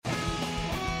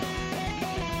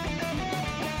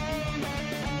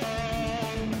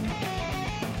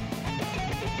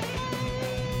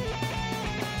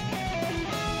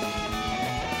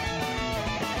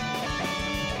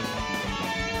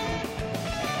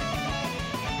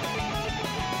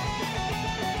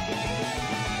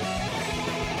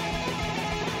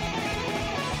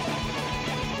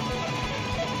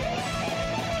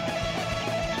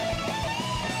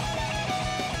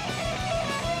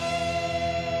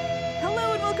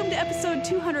welcome to episode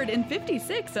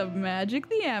 256 of Magic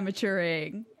the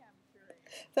Amateuring.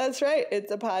 That's right. It's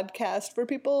a podcast for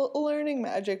people learning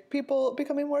magic, people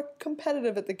becoming more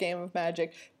competitive at the game of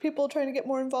magic, people trying to get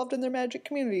more involved in their magic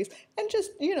communities, and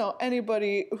just,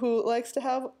 anybody who likes to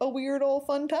have a weird old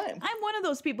fun time. I'm one of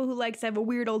those people who likes to have a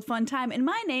weird old fun time, and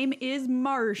my name is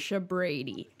Marsha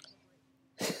Brady.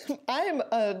 I'm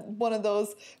one of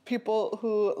those people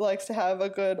who likes to have a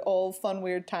good old fun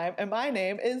weird time, and my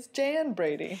name is Jan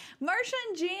Brady. Marsha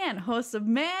and Jan, hosts of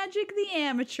Magic the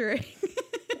Amateuring.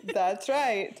 That's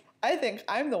right. I think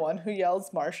I'm the one who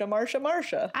yells Marsha, Marsha,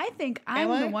 Marsha. I think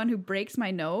I'm the one who breaks my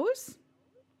nose.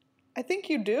 I think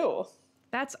you do.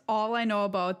 That's all I know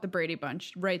about the Brady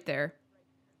Bunch right there.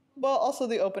 Well, also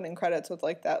the opening credits with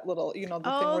like that little, the thing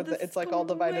where it's like all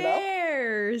divided up.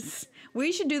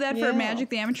 We should do that for Magic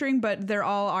the Amateuring, but they're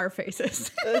all our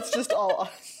faces. It's just all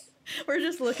us. We're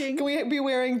just looking. Can we be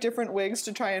wearing different wigs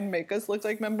to try and make us look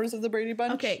like members of the Brady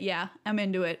Bunch? Okay, yeah, I'm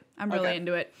into it. I'm really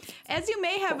into it. As you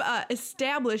may have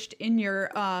established in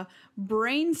your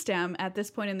brainstem at this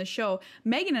point in the show,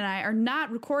 Megan and I are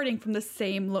not recording from the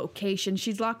same location.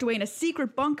 She's locked away in a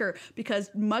secret bunker because,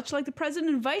 much like the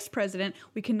president and vice president,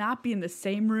 we cannot be in the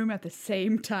same room at the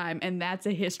same time, and that's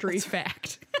a history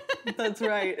fact. That's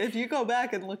right. If you go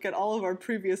back and look at all of our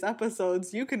previous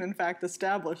episodes, you can in fact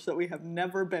establish that we have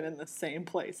never been in the same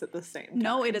place at the same time.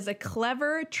 No, it is a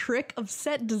clever trick of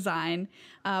set design,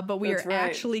 but we are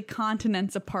actually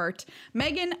continents apart.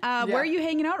 Megan, where are you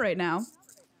hanging out right now?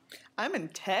 I'm in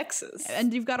Texas.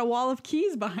 And you've got a wall of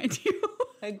keys behind you.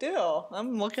 I do.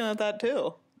 I'm looking at that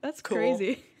too. That's cool.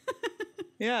 Crazy.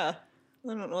 Yeah. I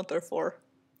don't know what they're for.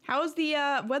 How's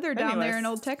the weather down there in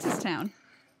Old Texas town?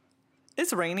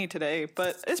 It's rainy today,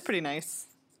 but it's pretty nice.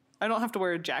 I don't have to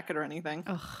wear a jacket or anything.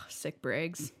 Ugh, sick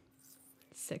Briggs.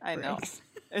 I know.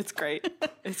 It's great.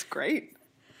 It's great.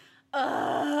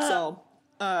 So,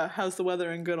 how's the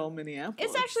weather in good old Minneapolis?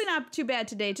 It's actually not too bad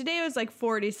today. Today it was like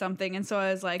 40-something, and so I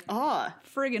was like,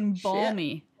 friggin'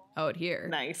 balmy out here.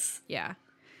 Nice. Yeah.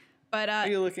 But are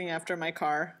you looking after my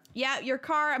car? Yeah, your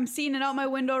car, I'm seeing it out my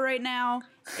window right now.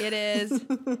 It is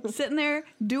sitting there,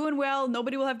 doing well.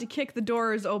 Nobody will have to kick the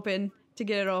doors open to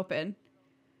get it open.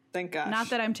 Thank gosh. Not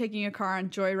that I'm taking a car on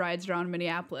joyrides around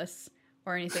Minneapolis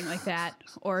or anything like that,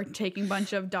 or taking a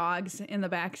bunch of dogs in the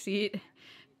back seat.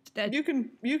 You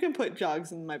can put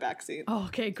dogs in my back seat. Oh,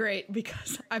 okay, great,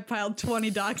 because I piled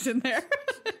 20 dogs in there.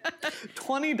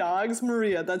 20 dogs?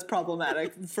 Maria, that's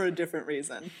problematic for a different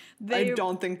reason. I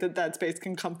don't think that space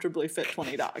can comfortably fit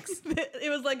 20 dogs. It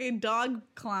was like a dog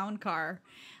clown car.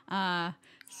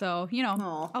 So,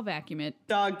 I'll vacuum it.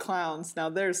 Dog clowns. Now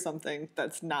there's something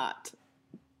that's not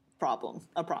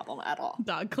a problem at all.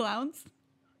 Dog clowns?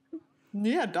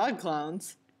 Yeah, dog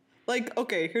clowns. Like,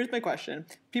 okay, here's my question.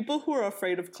 People who are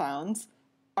afraid of clowns,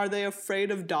 are they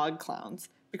afraid of dog clowns?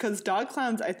 Because dog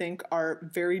clowns, I think, are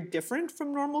very different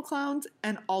from normal clowns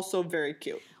and also very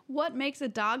cute. What makes a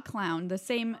dog clown? The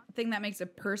same thing that makes a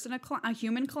person a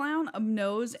human clown? A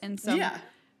nose and some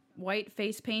white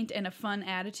face paint and a fun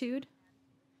attitude?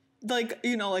 Like,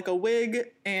 like a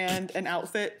wig and an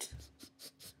outfit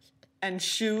and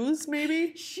shoes,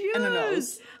 maybe? Shoes! And a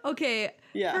nose. Okay.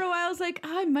 Yeah. For a while, I was like,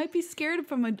 I might be scared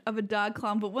of a dog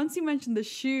clown, but once you mentioned the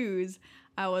shoes,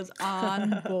 I was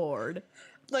on board.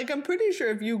 Like, I'm pretty sure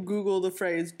if you Google the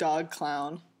phrase dog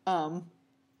clown,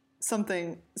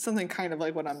 something kind of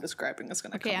like what I'm describing is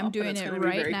going to come up. Okay, I'm doing it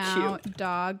right now. Cute.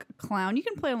 Dog clown. You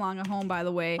can play along at home, by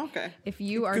the way. Okay. If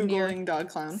you are Googling near dog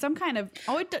clown. Some kind of...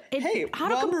 Hey,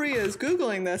 while Maria is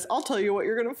Googling this, I'll tell you what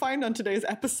you're going to find on today's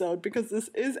episode, because this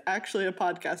is actually a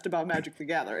podcast about Magic the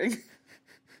Gathering.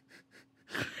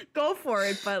 Go for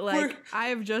it, but I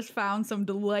have just found some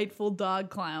delightful dog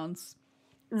clowns.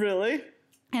 Really?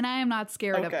 And I am not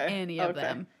scared of any of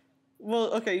them.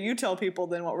 Well, okay, you tell people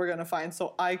then what we're going to find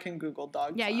so I can Google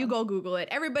dog clown. You go Google it.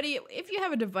 Everybody, if you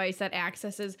have a device that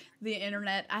accesses the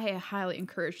internet, I highly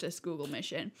encourage this Google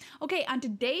mission. Okay, on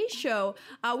today's show,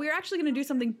 we're actually going to do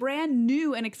something brand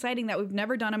new and exciting that we've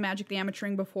never done on Magic the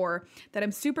Amateuring before that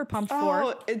I'm super pumped for.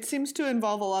 Oh, it seems to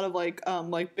involve a lot of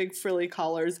like big frilly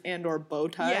collars and or bow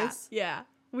ties. Yeah.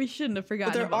 We shouldn't have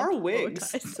forgotten about But there are wigs,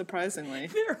 surprisingly.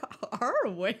 There are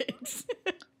wigs.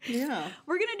 Yeah.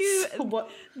 We're going to do... So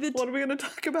what are we going to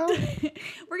talk about?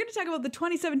 We're going to talk about the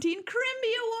 2017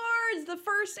 Crimby Awards, the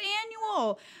first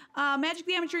annual Magic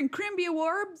the Amateuring Crimby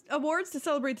Awards to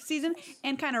celebrate the season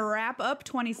and kind of wrap up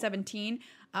 2017.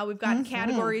 We've got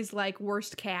categories like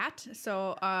Worst Cat,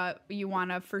 so you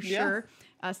want to for sure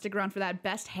stick around for that.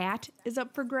 Best Hat is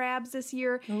up for grabs this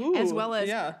year, as well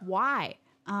as Why,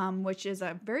 which is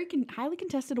a very highly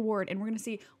contested award, and we're going to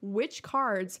see which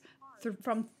cards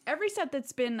from every set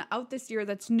that's been out this year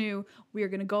that's new, we are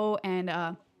going to go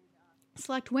and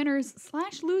select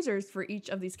winners/losers for each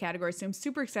of these categories. So I'm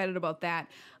super excited about that.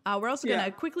 We're also going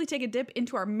to quickly take a dip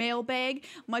into our mailbag.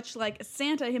 Much like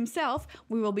Santa himself,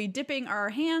 we will be dipping our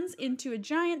hands into a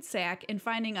giant sack and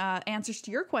finding answers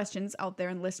to your questions out there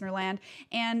in listener land.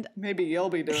 And maybe you'll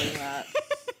be doing that.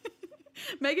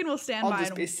 Megan will stand by I'll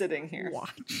just and be sitting here.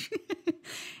 watch.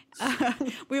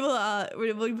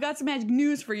 We've got some magic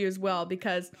news for you as well,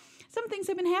 because some things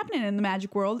have been happening in the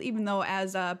magic world, even though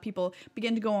as people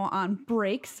begin to go on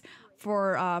breaks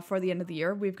for the end of the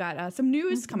year, we've got some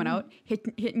news coming out,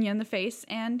 hitting you in the face.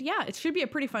 And yeah, it should be a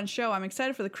pretty fun show. I'm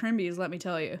excited for the Crimbies, let me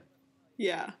tell you.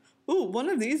 Yeah. Ooh, one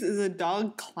of these is a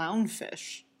dog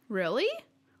clownfish. Really?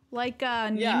 Like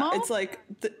Nemo? Yeah, it's like,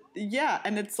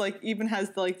 and it's like even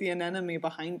has the anemone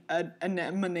behind,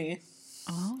 anemone.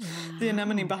 Oh, wow. The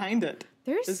anemone behind it.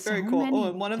 There's It's very so cool. many Oh,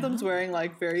 and one of them's wearing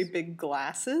like very big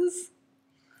glasses.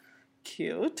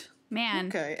 Cute. Man.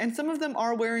 Okay, and some of them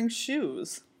are wearing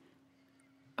shoes.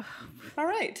 All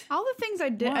right. All the things I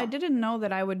Wow. didn't know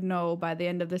that I would know by the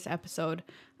end of this episode,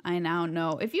 I now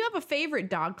know. If you have a favorite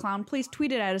dog clown, please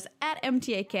tweet it at us at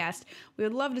MTAcast. We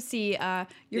would love to see your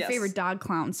Yes. favorite dog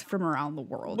clowns from around the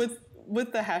world.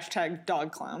 With the hashtag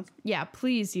dog clown. Yeah,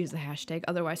 please use the hashtag.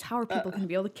 Otherwise, how are people going to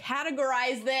be able to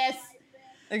categorize this?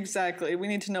 Exactly. We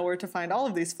need to know where to find all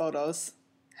of these photos.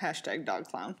 Hashtag dog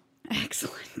clown.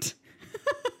 Excellent.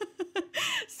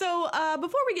 So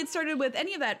before we get started with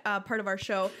any of that part of our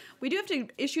show, we do have to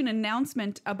issue an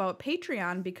announcement about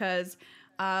Patreon, because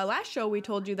last show we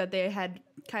told you that they had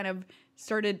kind of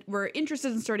were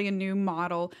interested in starting a new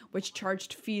model which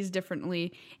charged fees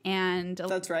differently, and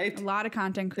That's right. a lot of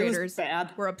content It was creators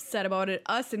bad. were upset about it,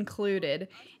 us included.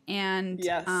 And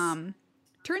Yes.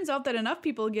 turns out that enough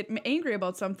people get angry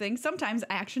about something, sometimes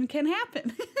action can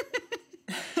happen.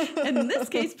 And in this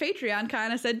case, Patreon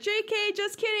kind of said, JK,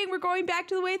 just kidding, we're going back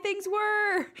to the way things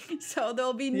were. So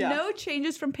there'll be no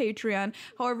changes from Patreon.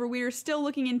 However, we are still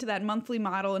looking into that monthly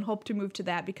model and hope to move to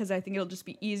that, because I think it'll just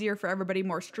be easier for everybody,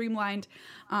 more streamlined.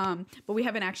 But we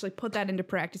haven't actually put that into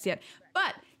practice yet.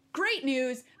 But great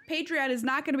news, Patreon is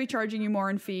not going to be charging you more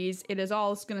in fees. It is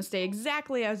all going to stay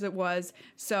exactly as it was.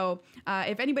 So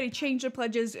if anybody changed their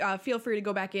pledges, feel free to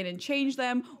go back in and change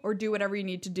them, or do whatever you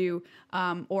need to do.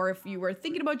 Or if you were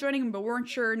thinking about joining them but weren't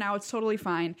sure, now it's totally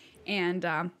fine. And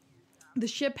the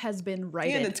ship has been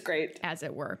righted. And it's great. As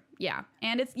it were. Yeah.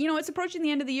 And it's approaching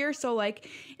the end of the year. So like,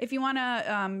 if you want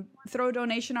to throw a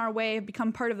donation our way,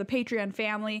 become part of the Patreon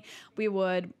family, we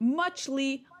would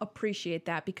muchly appreciate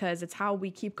that, because it's how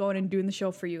we keep going and doing the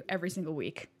show for you every single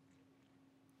week.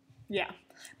 Yeah.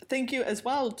 Thank you as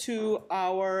well to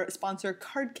our sponsor,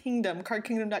 Card Kingdom,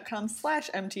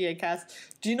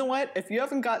 cardkingdom.com/MTAcast. Do you know what? If you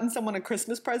haven't gotten someone a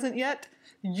Christmas present yet,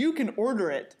 you can order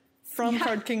it from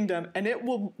Card Kingdom, and it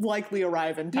will likely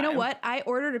arrive in time. You know what? I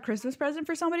ordered a Christmas present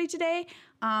for somebody today.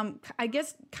 I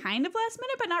guess kind of last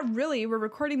minute, but not really. We're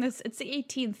recording this. It's the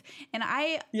 18th, and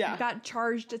I got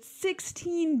charged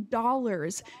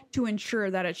 $16 to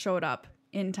ensure that it showed up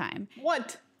in time.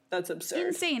 What? That's absurd.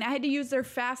 Insane. I had to use their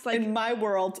fast, In my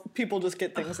world, people just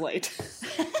get things late.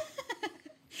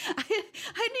 I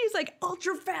had to use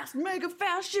ultra fast, mega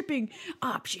fast shipping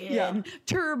option,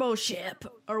 turbo ship,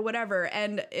 or whatever,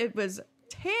 and it was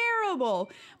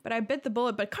terrible. But I bit the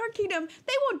bullet. But Card Kingdom,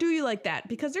 they won't do you like that,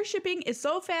 because their shipping is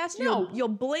so fast. No. You'll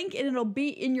blink and it'll be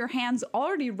in your hands,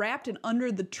 already wrapped and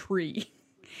under the tree.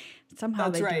 Somehow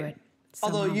That's they right. do it.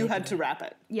 Although Somehow you they had do to it. wrap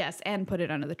it. Yes, and put it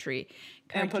under the tree.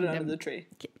 Card And put it Kingdom, under the tree.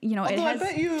 Although Although it has, I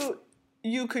bet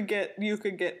you could get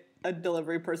a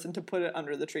delivery person to put it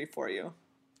under the tree for you.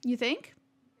 you think?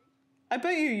 I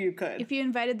bet you could. If you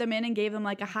invited them in and gave them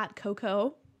a hot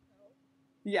cocoa.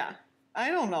 Yeah.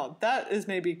 I don't know. That is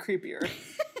maybe creepier.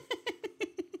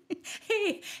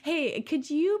 Hey, could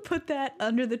you put that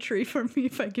under the tree for me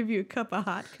if I give you a cup of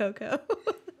hot cocoa?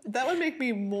 That would make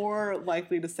me more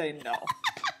likely to say no.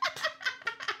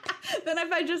 Then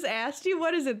if I just asked you,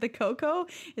 what is it, the cocoa?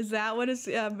 Is that what is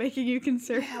making you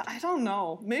concerned? Yeah, I don't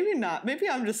know. Maybe not. Maybe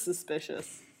I'm just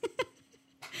suspicious.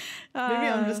 Maybe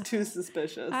I'm just too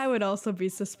suspicious. I would also be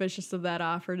suspicious of that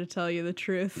offer, to tell you the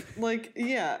truth.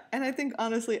 Yeah. And I think,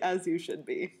 honestly, as you should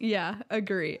be. Yeah,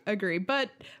 agree. But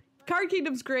Card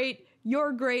Kingdom's great.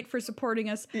 You're great for supporting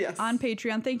us on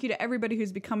Patreon. Thank you to everybody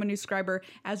who's become a new subscriber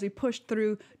as we push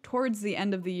through towards the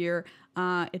end of the year.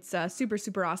 It's super,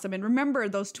 super awesome. And remember,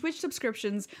 those Twitch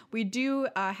subscriptions, we do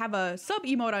have a sub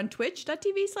emote on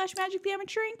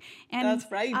twitch.tv/magictheamateuring. And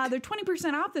that's right. They're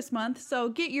 20% off this month. So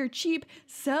get your cheap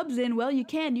subs in while you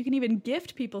can. You can even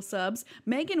gift people subs.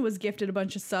 Megan was gifted a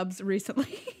bunch of subs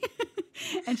recently.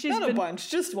 And she's Not been a bunch,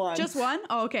 just one. just one.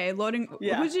 Oh, okay, loading.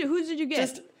 Yeah. Who did you get?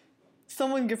 Just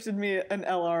someone gifted me an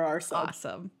LRR sub.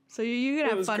 Awesome. So you're gonna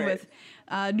have was fun great.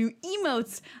 with new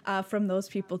emotes from those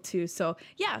people too. So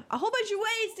yeah, a whole bunch of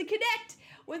ways to connect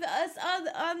with us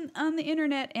on the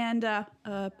internet, and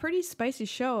a pretty spicy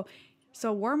show.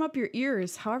 So warm up your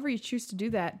ears, however you choose to do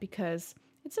that, because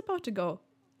it's about to go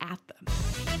at them.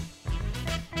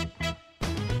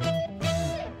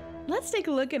 Let's take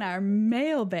a look in our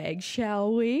mailbag,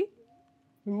 shall we?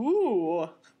 Ooh,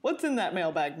 what's in that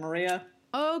mailbag, Maria?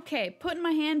 Okay, putting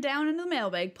my hand down into the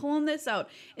mailbag, pulling this out.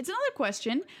 It's another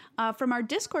question from our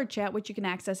Discord chat, which you can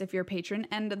access if you're a patron.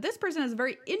 And this person has a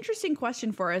very interesting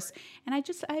question for us, and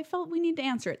I felt we need to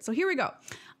answer it. So here we go.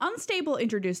 Unstable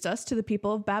introduced us to the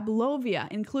people of Babylovia,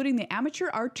 including the amateur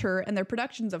artur and their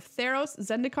productions of Theros,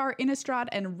 Zendikar, Innistrad,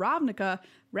 and Ravnica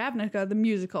the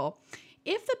musical.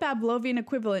 If the Babylovian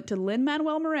equivalent to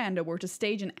Lin-Manuel Miranda were to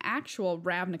stage an actual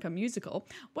Ravnica musical,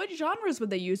 what genres would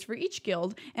they use for each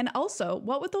guild? And also,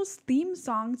 what would those theme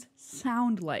songs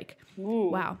sound like?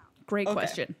 Ooh. Wow, great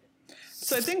question.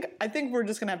 So I think we're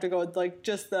just gonna have to go with like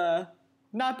just the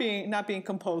not being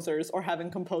composers or having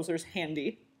composers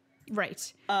handy.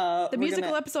 Right. The musical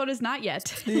gonna- episode is not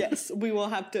yet. Yes, we will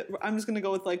have to. I'm just gonna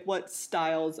go with like what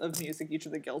styles of music each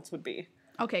of the guilds would be.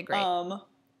 Okay, great.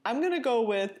 I'm gonna go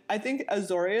with, I think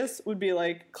Azorius would be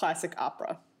like classic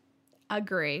opera.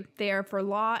 Agree. They are for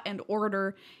law and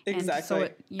order. Exactly.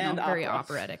 And so, And very opera.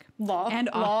 operatic. Law and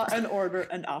order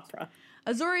and opera.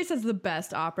 Azorius has the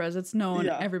best operas. It's known.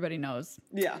 Yeah. Everybody knows.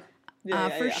 Yeah.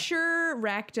 For sure,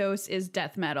 Rakdos is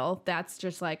death metal. That's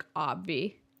just like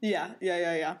obvi. Yeah.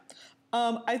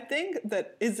 I think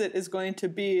that Izzet is going to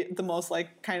be the most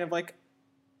like kind of like.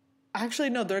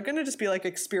 Actually, no, they're gonna just be like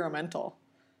experimental.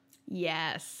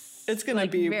 Yes. It's gonna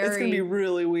Like be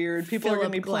really weird. People are gonna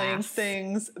be Philip playing Glass.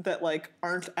 things that like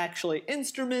aren't actually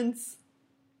instruments.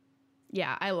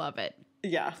 Yeah, I love it.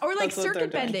 Yeah. Or like that's what they're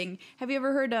circuit doing. bending. Have you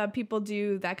ever heard people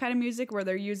do that kind of music where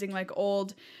they're using like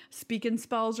old speaking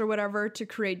spells or whatever to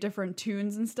create different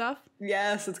tunes and stuff?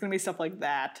 Yes, it's gonna be stuff like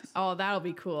that. Oh, that'll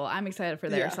be cool. I'm excited for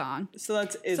their Yeah. song. So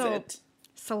that's Izzet.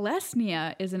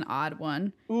 Celestia is an odd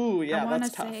one. Ooh, yeah, I want to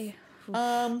that's tough. say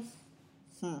Um,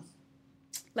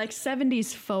 like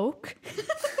 70s folk.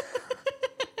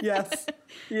 yes,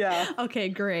 yeah, Okay,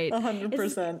 great.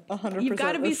 100%, 100%. You've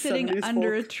got to be that's sitting 70s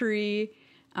under a folk. tree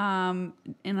on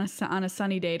a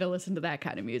sunny day to listen to that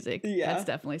kind of music. Yeah. That's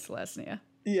definitely Celestia.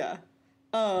 Yeah.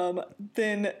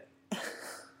 Then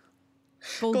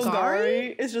Golgari?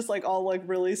 Golgari is just like all like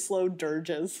really slow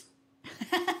dirges.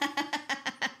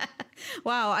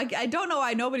 Wow, I don't know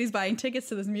why nobody's buying tickets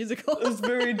to this musical. It's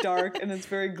very dark and it's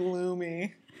very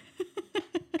gloomy.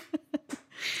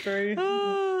 It's very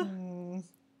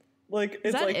like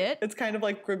it's that like it? it's kind of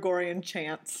like Gregorian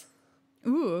chants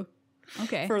Ooh,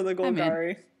 okay. for the I'm in.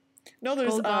 Golgari. No,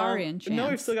 there's Golgarian no, we've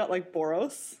chants. still got like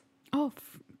Boros. Oh,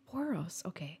 Boros.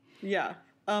 Okay. Yeah.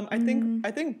 I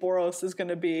think Boros is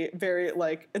gonna be very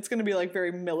like it's gonna be like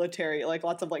very military, like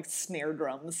lots of like snare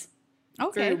drums.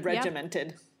 Okay. Very yeah.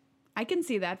 regimented. I can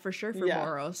see that for sure for Yeah.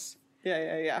 Boros.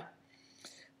 Yeah.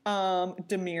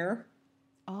 Demir.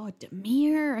 Oh,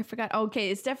 Demir. I forgot. Okay,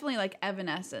 it's definitely like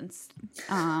Evanescence.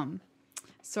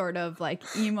 Sort of like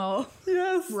emo.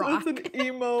 Yes, Rock.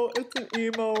 It's an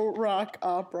emo rock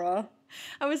opera.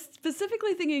 I was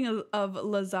specifically thinking of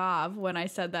Lazav when I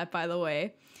said that, by the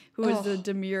way, who is the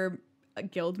Demir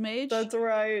guild mage. That's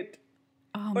right.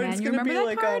 Oh, Or man, it's you gonna remember be that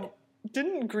like card?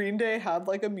 didn't Green Day have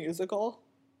like a musical?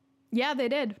 Yeah, they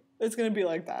did. It's gonna be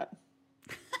like that.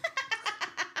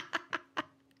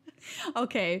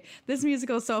 Okay, this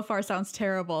musical so far sounds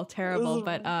terrible,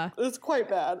 but It's quite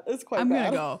bad. It's quite I'm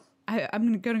bad. gonna go.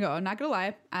 I'm gonna go. I'm not gonna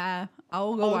lie.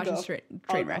 I'll go watch this train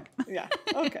wreck. Yeah.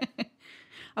 Okay.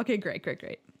 Okay,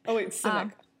 great. Oh wait,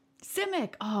 Simic.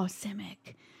 Simic. Oh,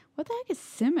 Simic. What the heck is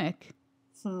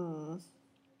Simic?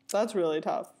 That's really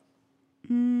tough.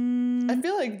 I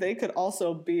feel like they could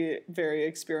also be very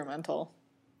experimental.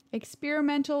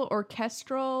 Experimental,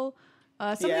 orchestral,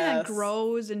 something that Yes.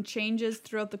 grows and changes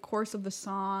throughout the course of the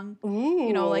song. Ooh.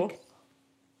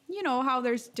 You know how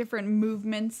there's different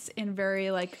movements in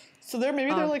very like So they're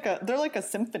like a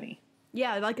symphony.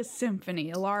 yeah, like a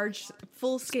symphony, a large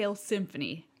full scale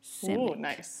symphony. Ooh,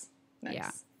 nice.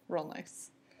 Yeah. Real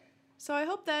nice. So I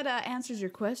hope that answers your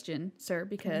question, sir,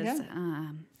 because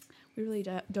Yeah. we really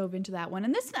dove into that one.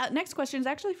 And this next question is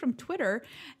actually from Twitter,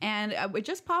 and it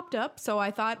just popped up, so I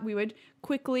thought we would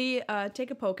quickly take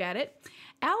a poke at it.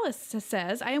 Alice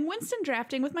says, I am Winston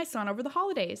drafting with my son over the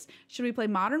holidays. Should we play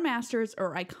Modern Masters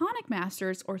or Iconic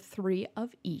Masters or 3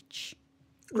 of each?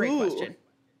 Great Ooh. question.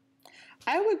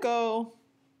 I would go.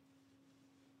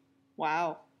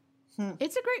 Wow.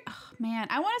 It's a great, oh, man,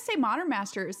 I want to say Modern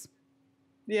Masters.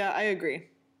 Yeah, I agree.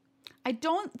 I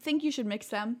don't think you should mix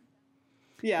them.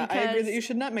 Yeah, I agree that because- you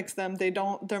should not mix them.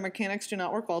 Their mechanics do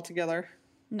not work well together.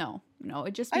 No,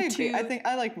 it just I be agree. too, I think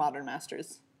I like Modern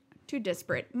Masters. too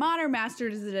disparate. Modern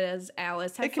Masters it is,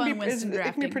 Alice. Have It can fun, be Winston it can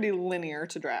drafting. be pretty linear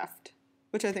to draft,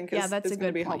 which I think is, that's is a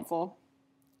going to good be point. helpful.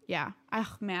 Yeah.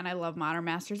 Oh, man, I love Modern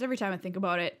Masters. Every time I think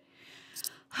about it.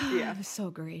 Yeah. It was so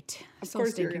great. Of so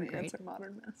course, you're stinking going to great. answer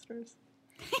Modern Masters.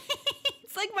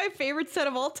 It's like my favorite set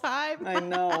of all time. I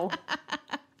know.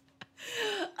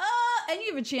 And you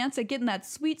have a chance at getting that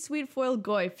sweet, sweet foiled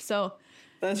goif. So,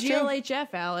 That's true.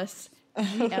 GLHF, Alice.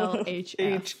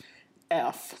 GLHF.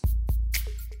 HF.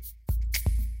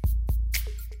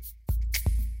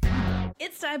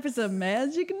 It's time for some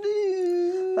magic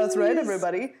news. That's right,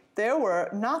 everybody. There were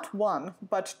not one,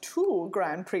 but 2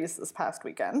 Grand Prix this past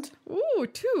weekend. Ooh,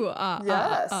 2.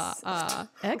 Yes.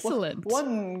 Excellent.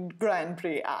 One Grand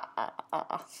Prix.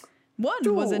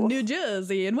 One was in Two. New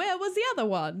Jersey, and where was the other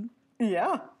one?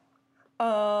 Yeah.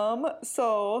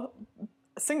 So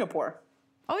Singapore.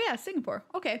 Oh, yeah, Singapore.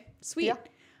 Okay, sweet. Yeah.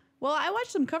 Well, I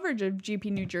watched some coverage of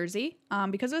GP New Jersey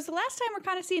because it was the last time we're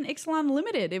kind of seeing Ixalan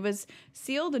Limited. It was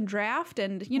sealed and draft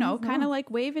and, kind of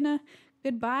like waving a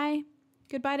goodbye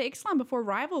to Ixalan before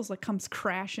Rivals like comes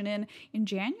crashing in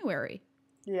January.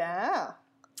 Yeah.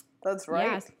 That's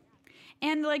right. Yes.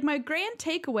 And like my grand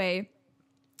takeaway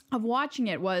of watching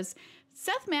it was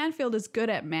Seth Manfield is good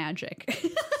at magic.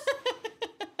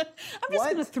 I'm just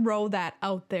What? going to throw that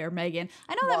out there, Megan.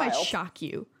 I know that might Wild. shock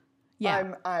you.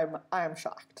 Yeah. I'm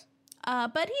shocked.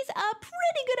 But he's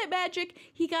pretty good at magic.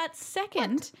 He got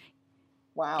second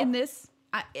Wow. in this.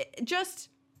 Just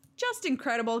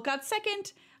incredible. Got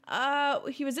second.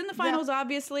 He was in the finals,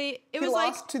 obviously. It he was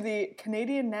lost to the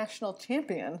Canadian national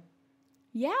champion,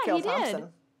 yeah, Cale he did. Thompson.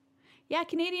 Yeah,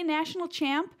 Canadian national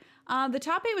champ. The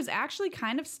top 8 was actually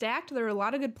kind of stacked. There were a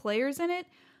lot of good players in it.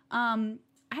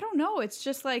 I don't know. It's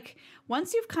just like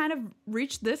once you've kind of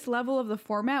reached this level of the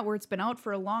format where it's been out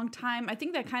for a long time, I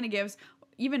think that kind of gives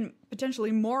even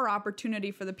potentially more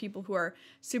opportunity for the people who are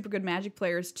super good Magic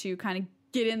players to kind of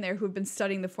get in there who have been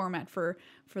studying the format for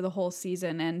the whole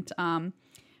season and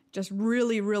just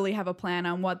really, really have a plan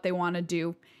on what they want to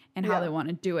do and how Yeah. they want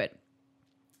to do it.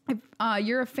 If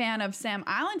you're a fan of Sam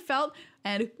Eilenfeld,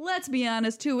 and let's be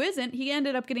honest, who isn't? He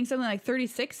ended up getting something like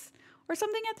 36 or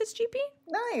something at this GP.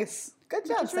 Nice. Good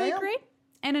job, It's really Sam. great.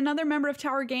 And another member of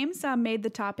Tower Games made the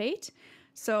top 8.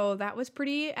 So that was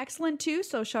pretty excellent too.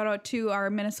 So shout out to our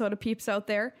Minnesota peeps out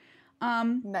there.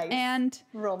 Nice. And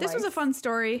Real this was a nice. fun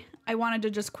story I wanted to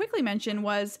just quickly mention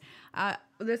was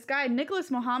this guy,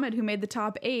 Nicholas Mohammed, who made the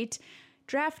top 8,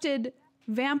 drafted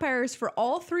vampires for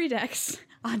all 3 decks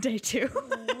on day 2.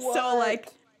 So like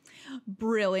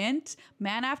brilliant,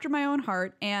 man after my own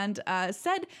heart, and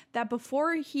said that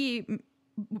before he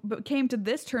came to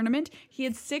this tournament, he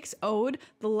had 6-0'd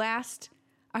the last,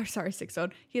 or sorry,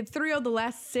 6-0'd. He had 3-0'd the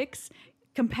last 6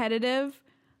 competitive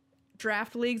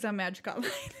draft leagues on Magic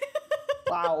Online.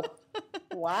 Wow.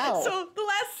 Wow. So the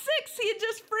last 6 he had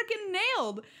just freaking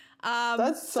nailed.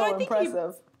 That's so I think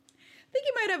impressive. I think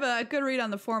he might have a good read on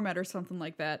the format or something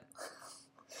like that.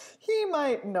 He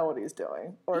might know what he's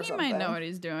doing, or He something. might know what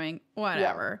he's doing.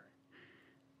 Whatever.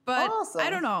 But Awesome. I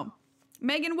don't know.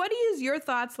 Megan, what is your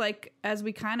thoughts like as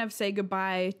we kind of say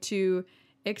goodbye to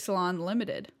Ixalan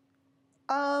Limited?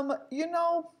 You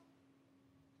know,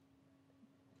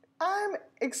 I'm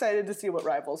excited to see what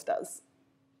Rivals does.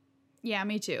 Yeah,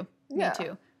 me too. Yeah. Me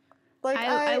too. Like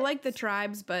I like the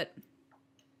tribes, but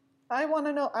I want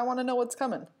to know. I want to know what's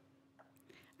coming.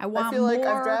 I want I feel like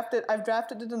more. I've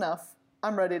drafted it enough.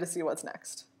 I'm ready to see what's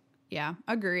next. Yeah,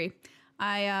 agree.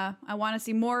 I want to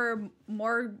see more,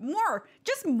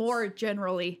 just more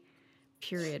generally.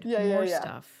 Period. Yeah, yeah, more yeah.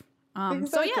 stuff. So yeah,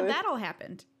 Exactly. that all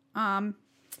happened.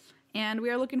 And we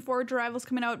are looking forward to Rivals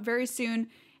coming out very soon.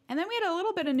 And then we had a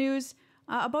little bit of news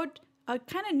about a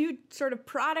kind of new sort of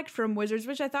product from Wizards,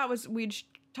 which I thought we'd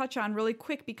touch on really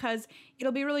quick because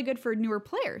it'll be really good for newer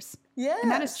players. Yeah. And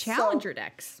that is Challenger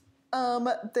decks.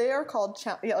 They are called,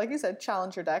 like you said,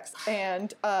 Challenger decks,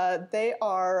 and they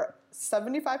are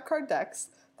 75 card decks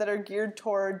that are geared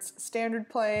towards standard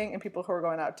playing and people who are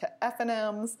going out to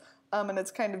FNMs, and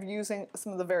it's kind of using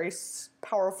some of the very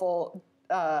powerful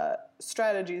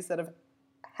strategies that have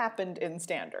happened in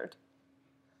standard.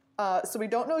 So we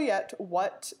don't know yet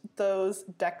what those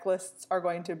deck lists are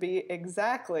going to be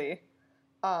exactly.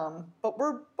 But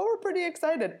we're pretty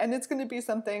excited, and it's going to be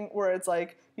something where it's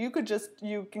like you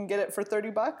can get it for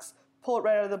 $30, pull it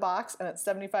right out of the box, and it's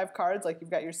 75 cards. Like you've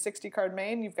got your 60 card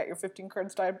main, you've got your 15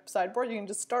 card sideboard. You can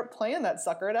just start playing that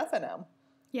sucker at FNM.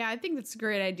 Yeah, I think that's a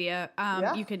great idea.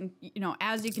 Yeah. You can,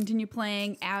 as you continue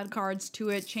playing, add cards to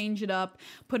it, change it up,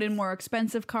 put in more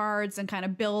expensive cards, and kind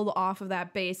of build off of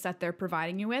that base that they're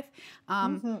providing you with.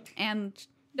 And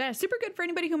that's super good for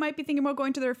anybody who might be thinking about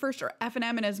going to their first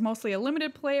FNM and is mostly a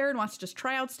limited player and wants to just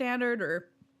try out standard, or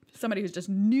somebody who's just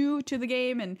new to the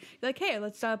game and you're like, hey,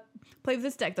 let's play with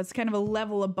this deck that's kind of a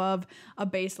level above a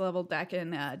base level deck,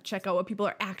 and check out what people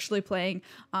are actually playing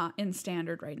in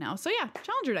standard right now. So yeah,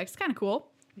 Challenger deck's kind of cool.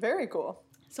 Very cool.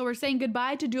 So we're saying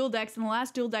goodbye to dual decks, and the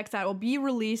last dual decks that will be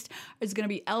released is going to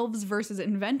be Elves versus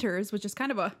Inventors, which is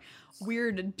kind of a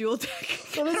weird dual deck.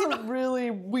 So this is a really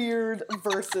weird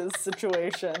versus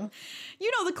situation.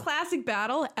 You know, the classic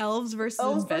battle, Elves versus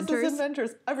Elves Inventors. versus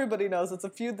Inventors. Everybody knows it's a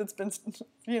feud that's been,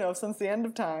 since the end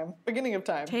of time. Beginning of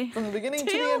time. From the beginning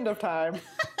to the end of time.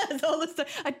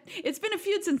 It's been a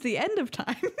feud since the end of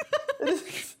time.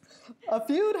 A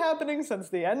feud happening since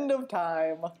the end of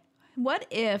time. What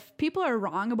if people are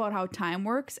wrong about how time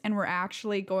works and we're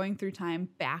actually going through time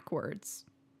backwards?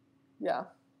 Yeah.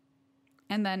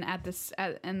 And then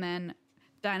and then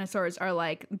dinosaurs are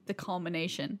like the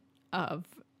culmination of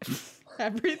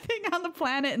everything on the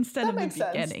planet instead of the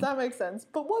beginning. That makes sense.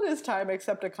 But what is time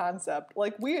except a concept?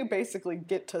 Like, we basically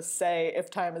get to say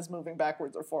if time is moving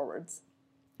backwards or forwards.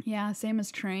 Yeah, same as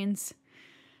trains.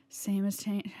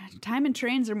 Time and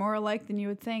trains are more alike than you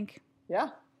would think. Yeah.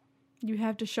 You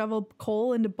have to shovel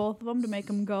coal into both of them to make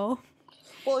them go.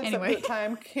 Well, except Anyway. that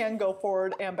time can go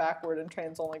forward and backward, and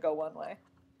trains only go one way.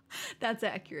 That's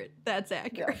accurate. Yeah.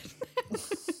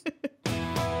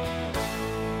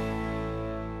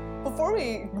 Before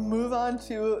we move on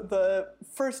to the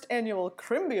first annual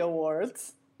Crimby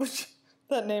Awards, which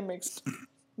that name makes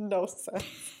no sense,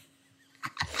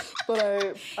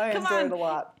 but I enjoyed it a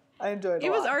lot.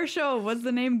 It was our show. Was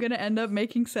the name going to end up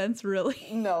making sense, really?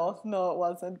 No, it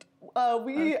wasn't.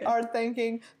 We are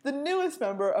thanking the newest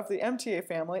member of the MTA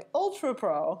family, Ultra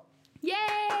Pro.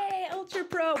 Yay! Ultra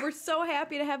Pro. We're so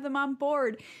happy to have them on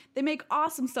board. They make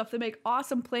awesome stuff. They make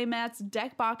awesome play mats,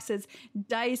 deck boxes,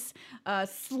 dice,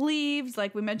 sleeves.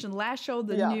 Like we mentioned last show,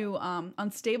 the new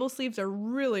unstable sleeves are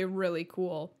really, really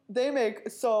cool. We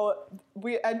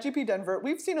at GP Denver,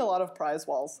 we've seen a lot of prize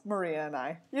walls, Maria and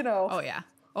I. Oh, yeah.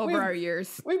 Over our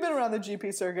years. We've been around the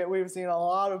GP circuit. We've seen a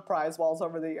lot of prize walls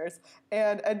over the years.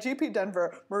 And at GP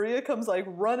Denver, Maria comes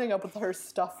running up with her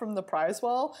stuff from the prize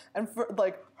wall, and her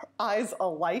eyes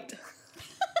alight.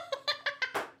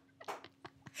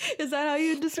 Is that how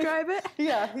you describe it?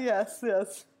 Yeah, yes.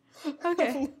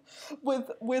 Okay.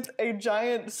 with a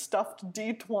giant stuffed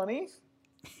D20.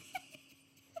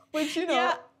 Which, you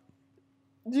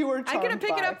were charmed I'm going to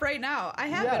pick it by. up right now. I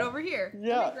have it over here.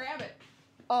 Yeah. Let me grab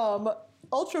it.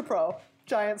 Ultra Pro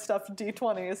giant stuffed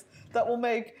D20s that will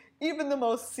make even the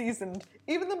most seasoned,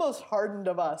 even the most hardened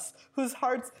of us, whose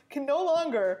hearts can no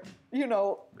longer,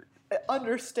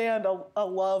 understand a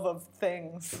love of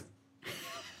things.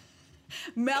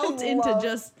 Melt into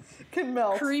just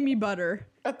creamy butter.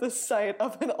 At the sight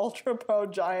of an Ultra Pro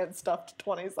giant stuffed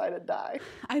 20-sided die.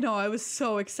 I know, I was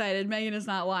so excited. Megan is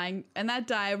not lying. And that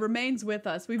die remains with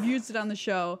us. We've used it on the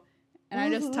show, and I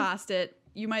just tossed it.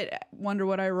 You might wonder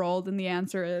what I rolled, and the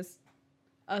answer is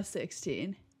a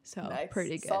 16. So nice.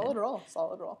 Pretty good. Solid roll.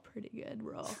 Pretty good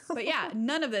roll. But yeah,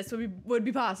 none of this would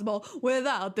be possible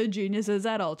without the geniuses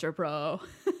at Ultra Pro.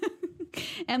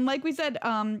 And like we said,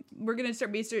 we're going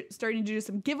to starting to do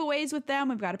some giveaways with them.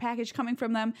 We've got a package coming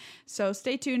from them. So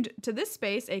stay tuned to this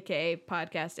space, aka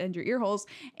podcast and your ear holes,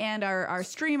 and our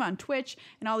stream on Twitch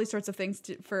and all these sorts of things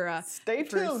stay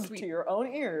tuned to your own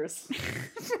ears. For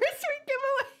sweet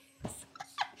giveaways.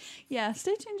 Yeah,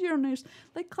 stay tuned to your own ears.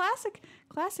 Like classic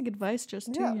advice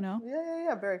just to,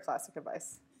 Yeah, very classic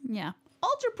advice. Yeah.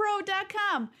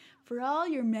 ultrapro.com for all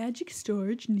your magic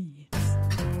storage needs.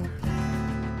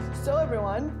 So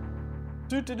everyone,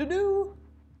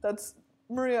 that's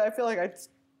Maria. I feel like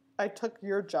I took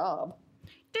your job.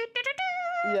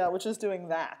 Yeah, which is doing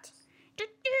that.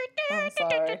 I'm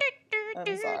sorry.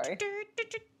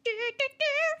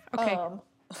 Okay,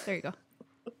 there you go.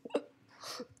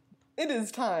 It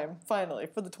is time, finally,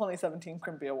 for the 2017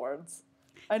 Crimby Awards.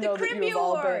 I know that Crimby you've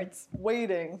all been Awards.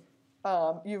 waiting.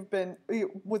 You've been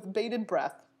with bated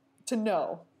breath to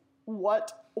know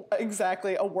what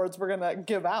exactly awards we're going to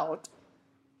give out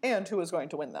and who is going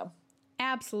to win them.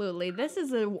 Absolutely. This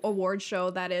is an award show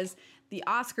that is the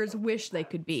Oscars wish they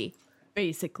could be,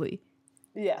 basically.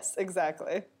 Yes,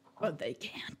 exactly. But they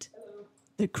can't.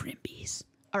 The Crimbies.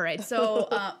 All right, so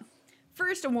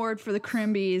first award for the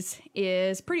Crimbies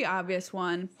is a pretty obvious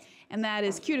one, and that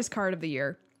is Cutest Card of the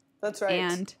Year. That's right.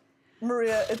 And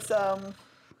Maria, it's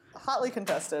hotly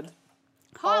contested.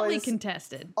 Hotly Always-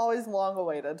 contested. Always long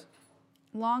awaited.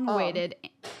 Long awaited.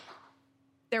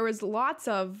 There was lots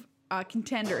of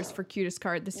contenders for cutest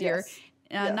card this year. Yes.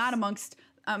 Yes. Not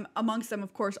amongst them,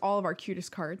 of course, all of our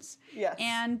cutest cards. Yes.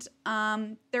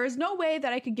 And there is no way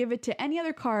that I could give it to any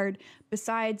other card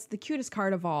besides the cutest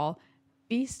card of all,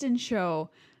 Beast in Show,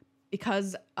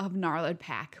 because of Gnarlid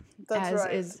Pack. That's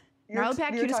right. Is Gnarlid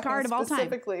Pack You're cutest talking card of all time.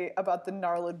 specifically about the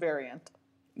Gnarlid variant.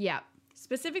 Yeah.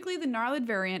 Specifically the Gnarlid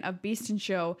variant of Beast in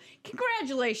Show.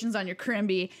 Congratulations on your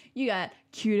Crimby. You got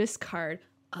cutest card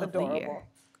of the year. Adorable.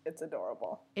 It's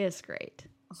adorable. It's great.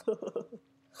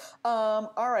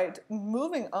 All right,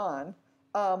 moving on.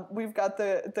 We've got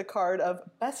the card of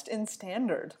Best in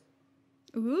Standard.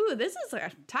 Ooh, this is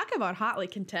talk about hotly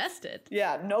contested.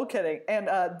 Yeah, no kidding. And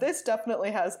this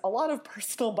definitely has a lot of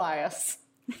personal bias.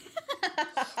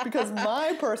 Because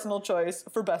my personal choice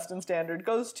for Best in Standard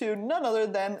goes to none other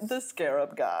than the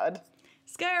Scarab God.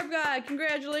 Scarab God,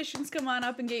 congratulations. Come on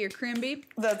up and get your Crimby.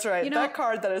 That's right. You know- that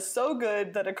card that is so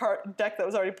good that a deck that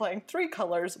was already playing 3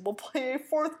 colors will play a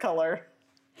 4th color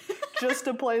just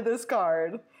to play this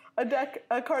card.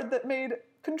 A card that made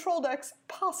control decks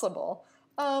possible.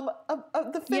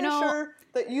 The finisher You know-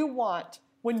 that you want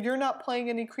when you're not playing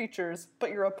any creatures, but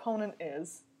your opponent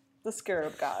is. The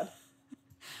Scarab God.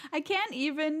 I can't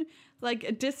even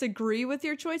disagree with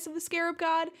your choice of the Scarab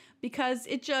God because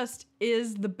it just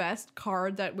is the best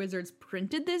card that Wizards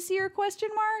printed this year, question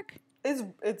mark.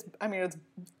 It's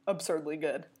absurdly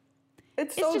good.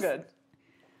 It's so just- good.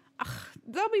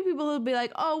 There'll be people who'll be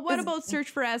like, oh, what about Search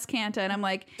for Azcanta? And I'm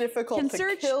like, Difficult can to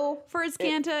Search kill for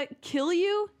Azcanta kill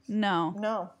you? No,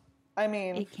 No. I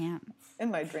mean, it can't.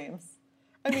 in my dreams.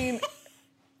 I mean,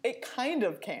 it kind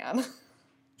of can.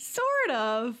 Sort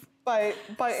of. by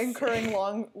incurring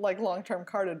long-term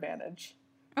card advantage.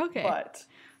 Okay. But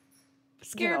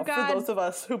Scarab for God. those of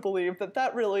us who believe that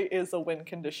that really is a win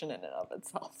condition in and of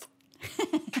itself.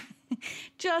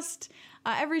 Just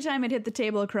every time it hit the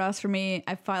table across from me,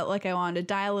 I felt like I wanted to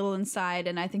die a little inside,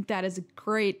 and I think that is a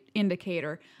great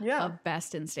indicator Yeah. of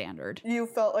Best in Standard. You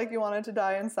felt like you wanted to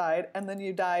die inside, and then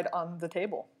you died on the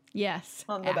table. Yes,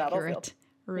 On the accurate. battlefield.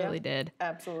 Really Yeah. did.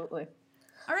 Absolutely.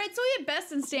 All right, so we had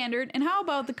Best in Standard, and how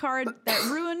about the card that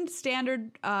ruined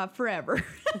Standard forever?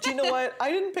 Do you know what?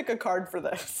 I didn't pick a card for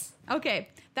this. Okay,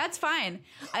 that's fine.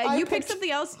 You picked picked-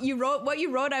 something else. You wrote what you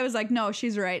wrote. I was like, no,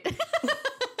 she's right.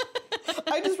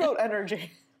 I just wrote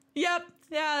energy. Yep.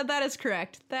 Yeah, that is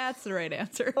correct. That's the right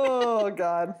answer. Oh,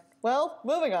 God. Well,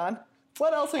 moving on.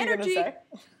 What else are you going to Energy. say?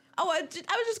 Oh, I was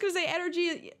just going to say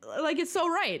energy, it's so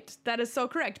right. That is so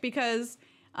correct because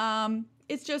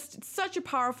it's just such a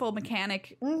powerful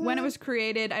mechanic. When it was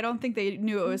created, I don't think they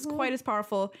knew it was quite as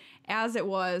powerful as it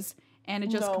was. And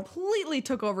it just No. completely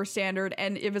took over Standard.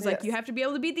 And it was like, Yes. you have to be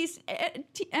able to beat these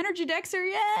energy decks or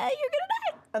you're going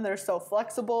to die. And they're so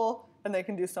flexible, and they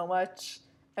can do so much.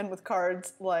 And with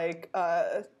cards like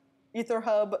Ether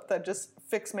Hub that just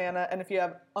fix mana, and if you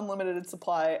have unlimited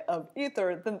supply of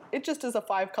Ether, then it just is a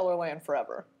 5-color land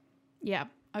forever. Yeah,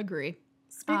 agree.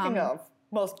 Speaking of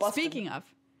most busted Speaking of,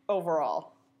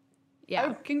 overall,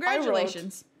 yeah,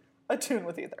 congratulations. Attune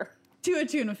with Ether. To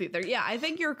Attune with Ether. Yeah, I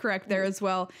think you're correct there as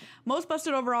well. Most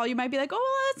busted overall, you might be like, oh,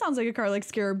 well, that sounds like a card like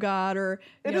Scarab God or,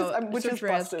 Which Search is for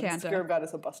busted. Azcanta. Scarab God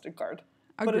is a busted card.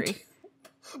 Agree.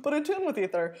 But Attune with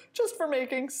Ether, just for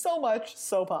making so much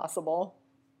so possible.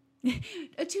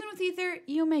 Attune with Ether,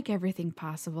 you make everything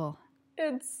possible.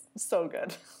 It's so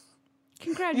good.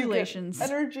 Congratulations. You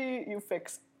get energy, you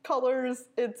fix colors,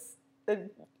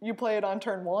 you play it on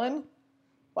turn 1.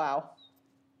 Wow.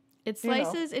 It you know.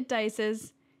 slices, it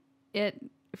dices, it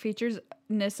features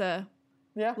Nissa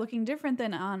Yeah. looking different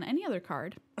than on any other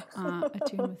card.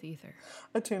 Attune with Ether.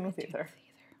 Attune with Ether.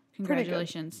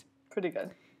 Congratulations. Pretty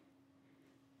good.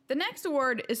 The next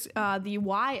award is the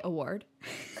Y Award.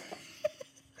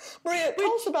 Maria,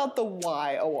 tell us about the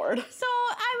Y Award. So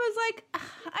I was like,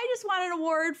 I just want an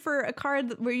award for a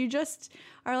card where you just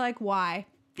are like, why?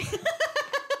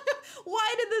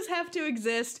 Why did this have to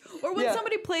exist? Or when Yeah.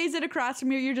 somebody plays it across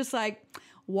from you, you're just like,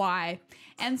 why?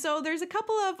 And so there's a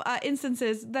couple of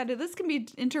instances that this can be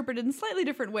interpreted in slightly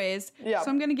different ways. Yeah. So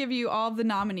I'm going to give you all of the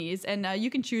nominees, and you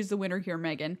can choose the winner here,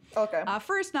 Megan. Okay.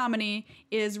 First nominee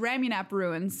is Ramunap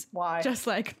Ruins. Why? Just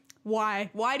like, why?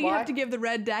 Why do you Why? have to give the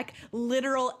red deck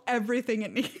literal everything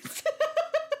it needs?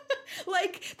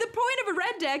 Like, the point of a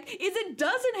red deck is it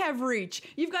doesn't have reach.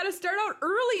 You've got to start out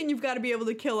early and you've got to be able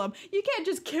to kill them. You can't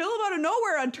just kill them out of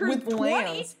nowhere on turn With 20.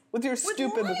 lands. With your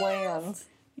stupid lands.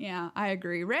 Yeah, I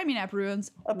agree. Ramunap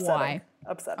Ruins. Upsetting. Why?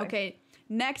 Upsetting. Okay,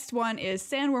 next one is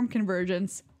Sandworm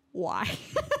Convergence. Why?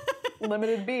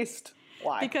 Limited Beast.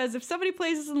 Why? Because if somebody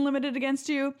places unlimited against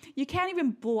you, you can't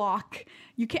even block.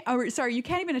 You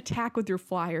can't even attack with your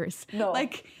flyers. No.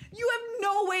 Like, you have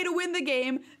no way to win the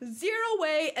game. Zero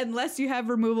way unless you have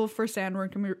removal for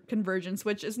Sandworm Convergence,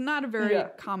 which is not a very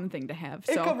common thing to have.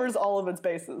 It So covers all of its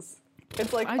bases.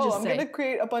 It's like, I'm going to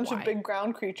create a bunch of big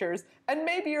ground creatures, and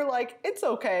maybe you're like, it's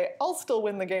okay, I'll still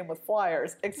win the game with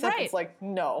flyers. Except it's like,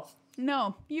 no.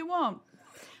 No, you won't.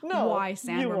 No, Why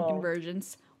Sandworm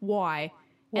Convergence? Why?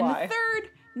 And the third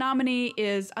nominee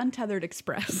is Untethered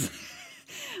Express.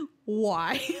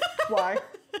 Why? Why?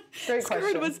 Great This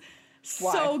question. card was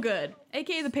so good.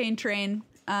 AKA the Pain Train.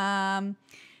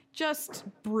 Just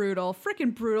brutal.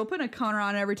 Freaking brutal. Putting a counter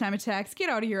on it every time it attacks. Get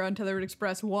out of here, Untethered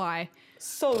Express. Why?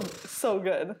 So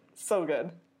good. So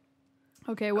good.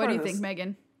 Okay, what do you think,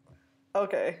 Megan?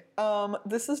 Okay.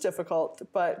 This is difficult,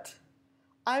 but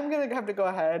I'm going to have to go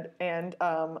ahead and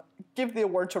give the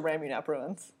award to Ramunap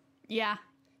Ruins. Yeah.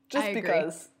 Just I agree.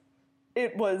 because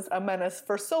it was a menace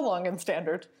for so long in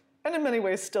Standard, and in many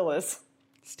ways still is.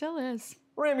 Still is.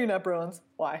 Ramunap Ruins.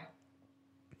 Why?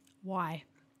 Why?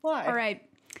 Why? All right.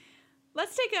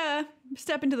 Let's take a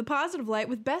step into the positive light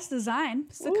with Best Design.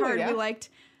 It's the card we liked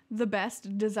the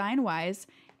best design-wise.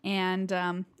 And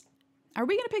are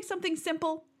we going to pick something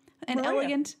simple and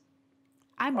elegant?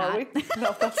 I'm not. Are we?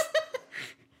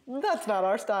 No, that's not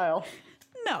our style.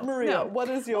 No. Maria, no. what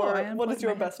is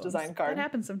your best design card? That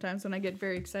happens sometimes when I get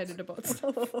very excited about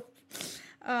stuff.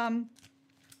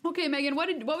 Okay, Megan,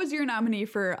 what was your nominee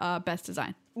for Best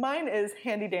Design? Mine is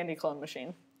Handy Dandy Clone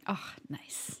Machine. Oh,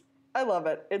 nice. I love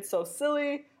it. It's so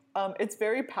silly. It's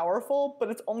very powerful, but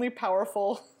it's only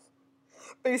powerful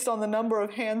based on the number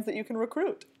of hands that you can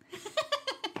recruit,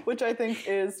 which I think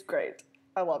is great.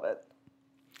 I love it.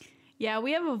 Yeah,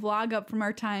 we have a vlog up from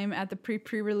our time at the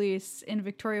pre-release in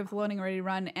Victoria with Loading Ready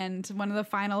Run, and one of the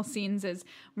final scenes is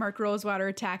Mark Rosewater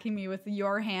attacking me with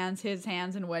your hands, his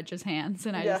hands, and Wedge's hands,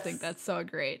 and I just think that's so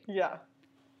great. Yeah,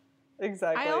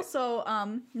 exactly. I also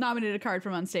nominated a card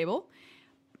from Unstable.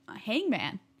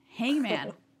 Hangman.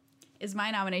 Hangman is my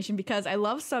nomination because I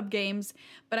love sub games,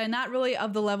 but I'm not really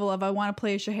of the level of I want to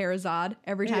play a Scheherazade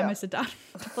every time I sit down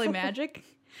to play Magic.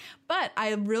 But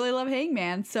I really love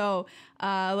Hangman, so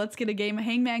let's get a game of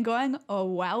Hangman going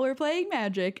while we're playing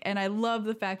Magic. And I love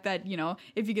the fact that,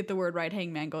 if you get the word right,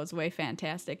 Hangman goes away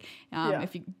fantastic.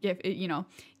 If you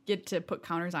get to put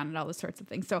counters on it, all those sorts of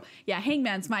things. So yeah,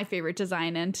 Hangman's my favorite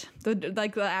design, and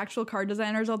the actual card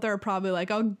designers out there are probably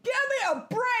like, oh, give me a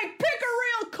break, pick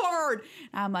a real card.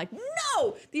 And I'm like,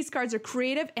 no, these cards are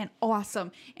creative and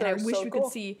awesome, and I wish we could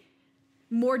see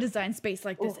more design space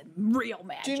like this in real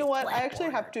Magic. Do you know what? I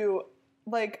actually have to,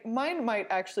 mine might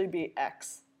actually be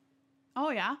X.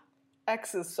 Oh, yeah?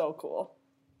 X is so cool.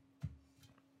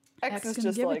 X is gonna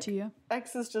just give it to you.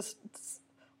 X is just,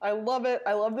 I love it.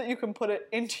 I love that you can put it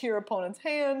into your opponent's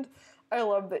hand. I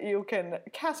love that you can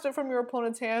cast it from your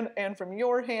opponent's hand and from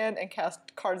your hand and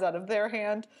cast cards out of their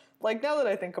hand. Now that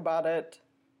I think about it,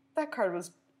 that card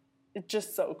was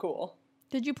just so cool.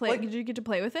 Did you play? Did you get to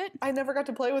play with it? I never got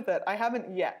to play with it. I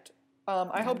haven't yet.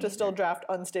 I hope to still draft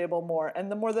Unstable more.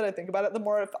 And the more that I think about it, the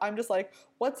more I'm just like,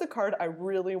 what's a card I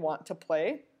really want to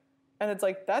play? And it's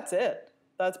like, that's it.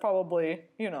 That's probably,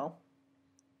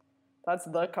 that's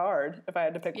the card if I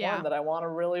had to pick one that I want to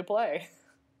really play.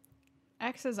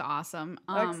 X is awesome.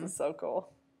 X is so cool.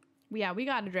 Yeah, we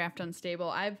got to draft Unstable.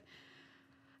 I've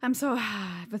been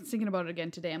thinking about it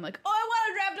again today. I'm like, oh, I want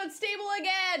to draft Unstable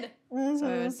again. Mm-hmm, So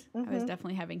I was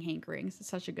definitely having hankerings. It's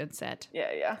such a good set.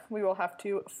 Yeah. We will have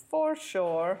to for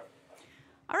sure.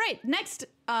 All right, next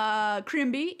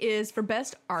Crimby is for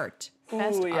best art.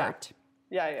 Best art.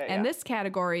 Yeah. And this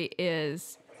category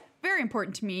is very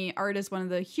important to me. Art is one of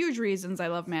the huge reasons I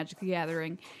love Magic the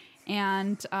Gathering.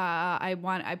 And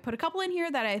I put a couple in here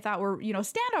that I thought were,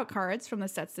 standout cards from the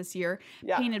sets this year.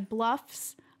 Yeah. Painted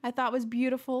Bluffs, I thought was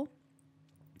beautiful.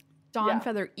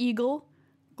 Dawnfeather Eagle,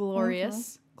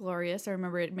 glorious. Glorious. I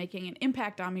remember it making an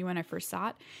impact on me when I first saw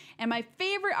it. And my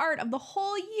favorite art of the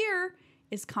whole year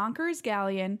is Conqueror's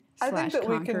Galleon / I think that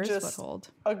we can Conqueror's just Foothold.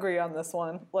 agree on this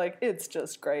one. It's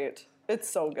just great. It's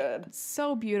so good.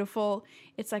 So beautiful.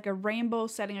 It's like a rainbow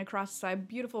setting across the sky,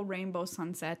 beautiful rainbow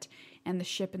sunset, and the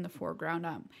ship in the foreground.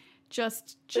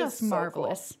 Just so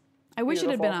marvelous. Cool. I wish it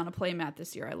had been on a playmat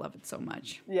this year. I love it so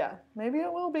much. Yeah, maybe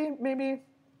it will be. Maybe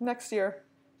next year.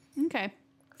 Okay.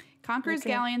 Conqueror's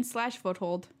Galleon /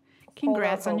 Foothold.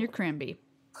 Congrats on your Crimby.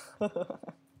 All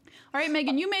right,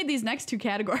 Megan, you made these next two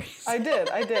categories. I did.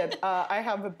 I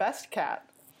have a best cat.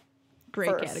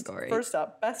 Great category. First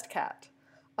up, best cat.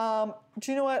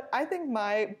 Do you know what? I think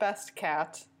my best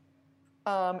cat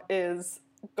is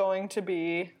going to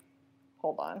be...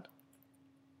 Hold on.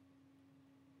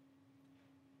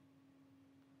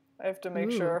 I have to make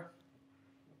Ooh. sure.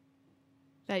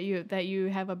 That you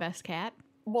have a best cat?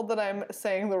 Well, that I'm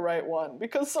saying the right one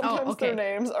because sometimes okay. their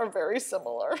names are very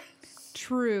similar.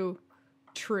 True.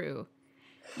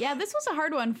 Yeah, this was a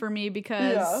hard one for me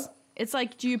because it's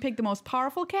like, do you pick the most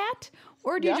powerful cat?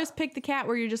 Or do you just pick the cat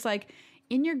where you're just like,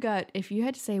 in your gut, if you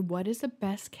had to say what is the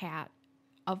best cat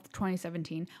of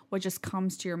 2017, what just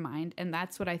comes to your mind? And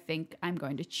that's what I think I'm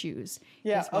going to choose.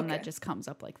 Yeah, is one that just comes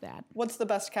up like that. What's the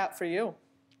best cat for you?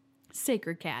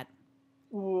 Sacred Cat.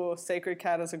 Ooh, Sacred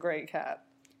Cat is a great cat.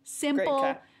 Simple.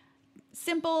 Great cat.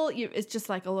 Simple. It's just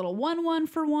like a little 1/1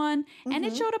 for one. And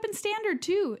it showed up in standard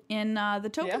too in the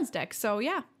tokens deck. So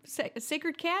yeah,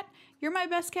 Sacred Cat, you're my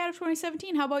best cat of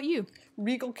 2017. How about you?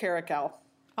 Regal Caracal.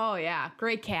 Oh yeah,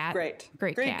 great cat. Great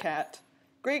cat.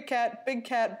 Great cat, big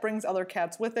cat, brings other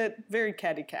cats with it. Very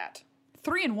catty cat.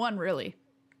 3-in-1, really.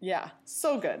 Yeah,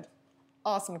 so good.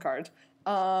 Awesome card.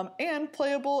 And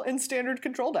playable in standard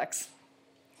control decks.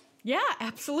 Yeah,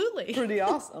 absolutely. Pretty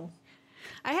awesome.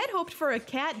 I had hoped for a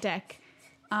cat deck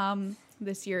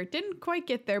this year. Didn't quite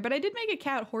get there, but I did make a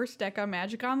cat horse deck on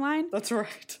Magic Online. That's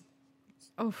right.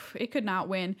 Oh, it could not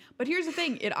win. But here's the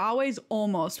thing, it always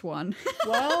almost won.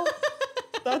 Well,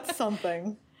 that's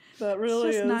something. That really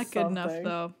it's just is not good something. enough,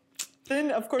 though. Then,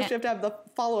 of course, you have to have the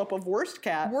follow-up of Worst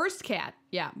Cat. Worst cat.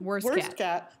 Yeah, worst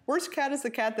cat. Worst Cat is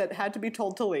the cat that had to be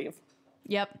told to leave.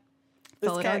 Yep. This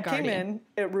Felidar cat came Guardian. in,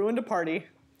 it ruined a party,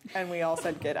 and we all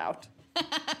said, get out.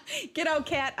 Get out,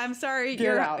 cat. I'm sorry.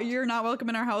 Get out. You're not welcome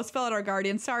in our house. Felidar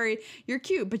Guardian. Sorry. You're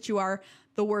cute, but you are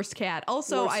the worst cat.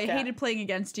 Also, Worst I cat. hated playing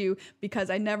against you because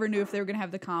I never knew if they were going to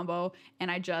have the combo,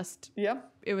 and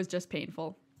Yep. it was just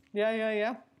painful.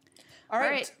 Yeah. All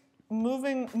right. right.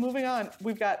 Moving on.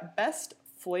 We've got Best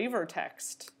Flavor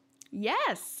Text.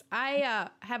 Yes, I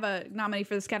have a nominee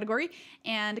for this category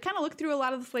and kind of looked through a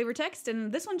lot of the flavor text,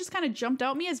 and this one just kind of jumped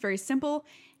out at me as very simple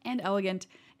and elegant.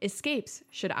 Escapes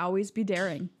should always be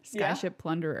daring. Skyship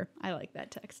Plunderer. I like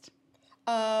that text.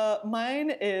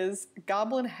 Mine is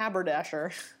Goblin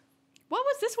Haberdasher. What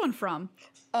was this one from?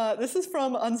 This is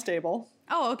from Unstable.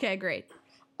 Oh, okay, great.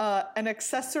 An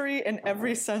accessory in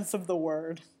every sense of the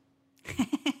word.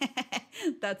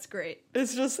 That's great.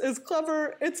 It's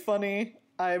clever, it's funny.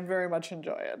 I very much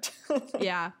enjoy it.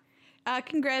 Yeah.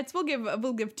 Congrats. We'll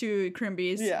give two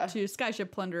Crimbies to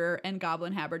Skyship Plunderer and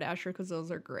Goblin Haberdasher because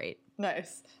those are great.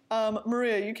 Nice.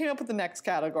 Maria, you came up with the next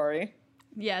category.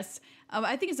 Yes.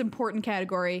 I think it's an important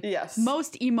category. Yes.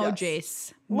 Most emo Yes.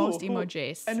 Jace. Ooh, Most who- emo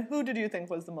Jace. And who did you think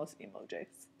was the most emo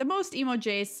Jace? The most emo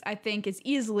Jace, I think, is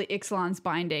easily Ixalan's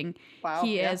Binding. Wow,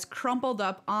 He yeah. is crumpled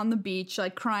up on the beach,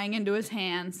 like crying into his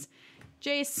hands.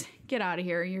 Jace, get out of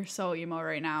here. You're so emo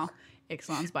right now.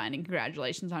 Ixalan's Binding.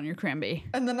 Congratulations on your Crimby.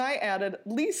 And then I added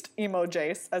least emo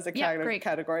Jace as a Yeah, great.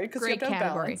 category because you have Great to have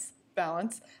category.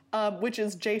 balance, which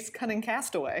is Jace Cunning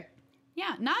Castaway.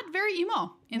 Yeah, not very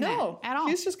emo in No, that at all.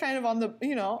 he's just kind of on the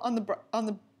on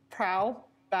the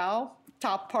bow,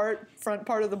 top part, front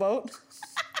part of the boat.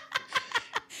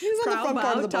 He's on the Prow, front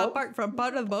part of bow, the top boat. part, front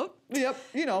part of the boat. Yep,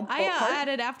 boat I part.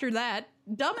 added after that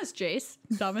Dumbest Jace.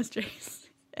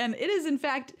 And it is, in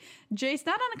fact, Jace,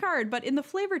 not on a card, but in the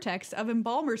flavor text of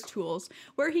Embalmer's Tools,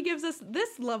 where he gives us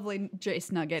this lovely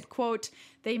Jace nugget, quote,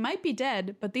 "They might be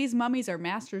dead, but these mummies are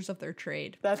masters of their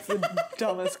trade." That's the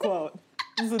dumbest quote.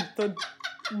 This is the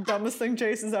dumbest thing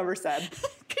Jace has ever said.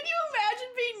 Can you imagine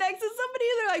being next to somebody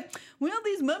and they're like, "Well,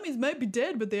 these mummies might be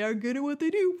dead, but they are good at what they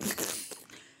do."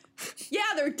 Yeah,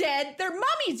 they're dead. They're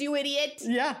mummies, you idiot.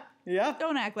 Yeah.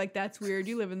 Don't act like that's weird.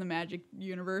 You live in the magic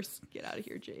universe. Get out of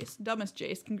here, Jace. Dumbest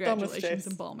Jace. Congratulations, Jace.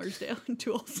 Embalmer's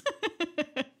Tools.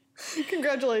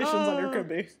 Congratulations on your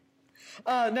Crimby.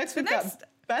 Next we've next- got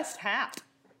Best Hat.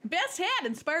 Best hat,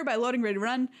 inspired by Loading Ready to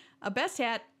Run. A best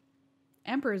hat,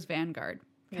 Emperor's Vanguard.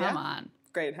 Come Yeah. on.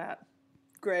 Great hat.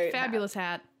 Great hat. Fabulous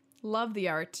hat. Love the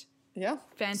art. Yeah.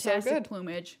 Fantastic So good.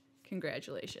 plumage.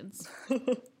 Congratulations.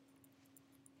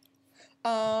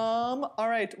 All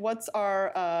right. What's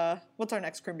our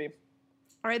next Crimby?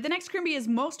 All right, the next Crimby is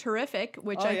Most Horrific,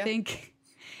 which Oh, I yeah. think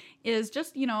is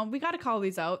just, we got to call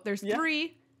these out. There's Yeah.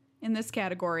 3 in this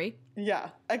category. Yeah.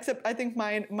 Except I think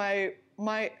my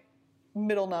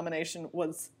middle nomination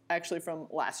was actually from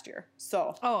last year.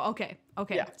 So Oh, okay.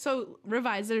 Yeah. So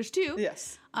revise. There's 2.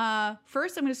 yes.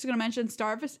 First, I'm just going to mention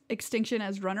Star of Extinction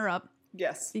as runner-up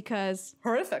Yes. because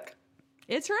Horrific.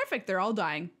 it's horrific. They're all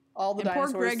dying. All the And poor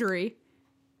dinosaurs Gregory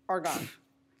are gone.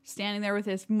 standing there with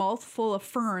his mouth full of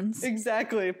ferns,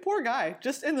 Exactly. Poor guy.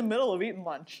 Just in the middle of eating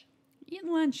lunch. eating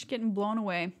lunch, getting blown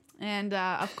away. And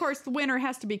of course, the winner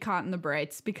has to be Caught in the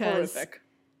Brights because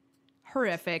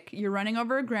Horrific. You're running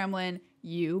over a gremlin,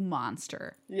 you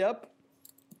monster. Yep.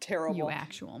 Terrible. You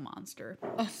actual monster.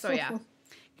 So yeah.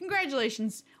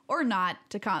 Congratulations, or not,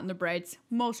 to Cotton the Bright's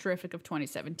most terrific of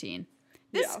 2017.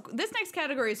 This next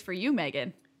category is for you,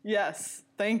 Megan. Yes,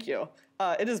 thank you.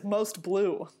 It is most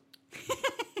blue.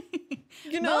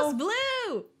 You know, Most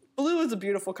blue! blue is a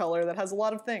beautiful color that has a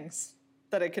lot of things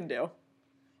that it can do.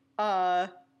 And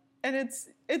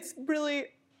it's really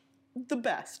the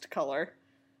best color.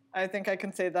 I think I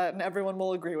can say that, and everyone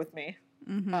will agree with me.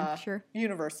 Sure.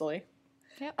 Universally.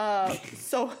 Yep.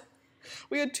 So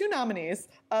we had 2 nominees.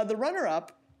 The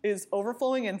runner-up is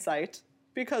Overflowing Insight,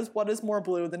 because what is more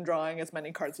blue than drawing as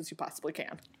many cards as you possibly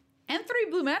can? And 3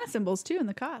 blue mana symbols, too, in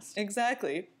the cost.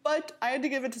 Exactly. But I had to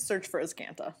give it to Search for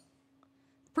Azcanta.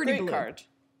 Pretty Great blue. card.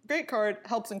 Great card,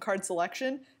 helps in card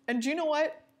selection. And do you know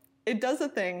what? It does a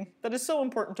thing that is so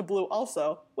important to blue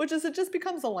also, which is it just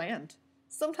becomes a land.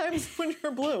 Sometimes when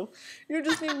you're blue, you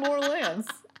just need more lands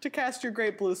to cast your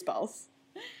great blue spells.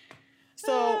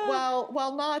 So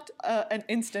while not an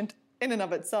instant in and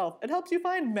of itself, it helps you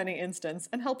find many instants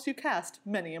and helps you cast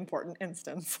many important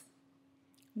instants.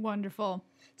 Wonderful.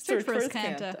 Search for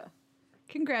Azcanta.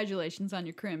 Congratulations on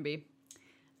your Crimby.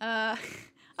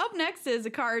 Up next is a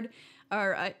card,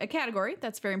 or a category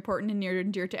that's very important and near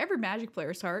and dear to every Magic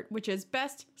player's heart, which is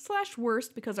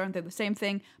best/worst, because aren't they the same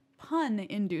thing,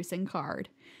 pun-inducing card.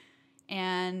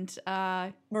 And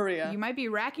Maria, you might be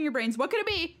racking your brains. What could it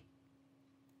be?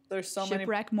 there's so many.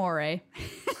 Shipwreck Moray.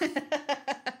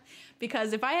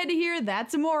 Because if I had to hear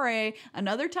that's a Moray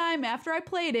another time after I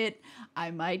played it,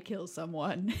 I might kill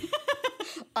someone.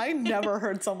 I never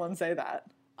heard someone say that.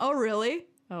 Oh, really?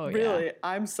 Oh, yeah. Really,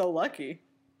 I'm so lucky.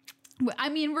 I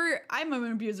mean, I'm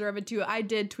an abuser of it too. I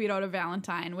did tweet out a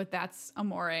Valentine with "That's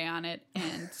Amore" on it,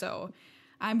 and so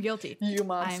I'm guilty. You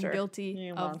monster. I'm guilty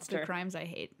You of monster. the crimes I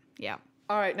hate. Yeah.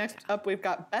 All right, next up we've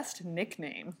got best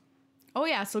nickname. Oh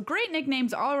yeah, so great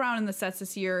nicknames all around in the sets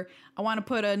this year. I want to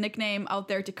put a nickname out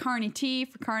there to Carney T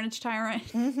for Carnage Tyrant.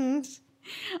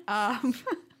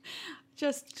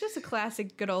 Just a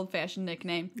classic, good old fashioned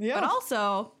nickname. Yeah. But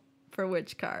also for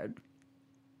which card?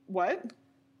 What?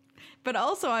 But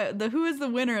also who is the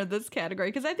winner of this category?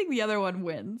 Because I think the other one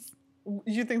wins.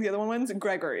 You think the other one wins?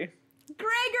 Gregory.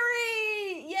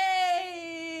 Gregory!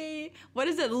 Yay! What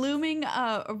is it? Looming?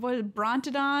 What is it?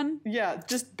 Brontodon? Yeah,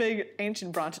 just big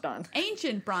ancient Brontodon.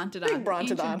 Ancient Brontodon. Big Brontodon.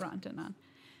 Ancient Brontodon.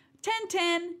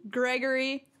 10-10,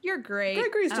 Gregory. You're great.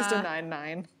 Gregory's just a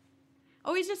 9/9.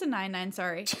 Oh, he's just a 9-9,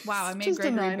 sorry. Wow, I made Just a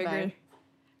Gregory 9/9. bigger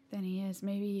than he is.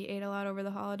 Maybe he ate a lot over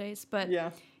the holidays. But Yeah.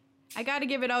 I got to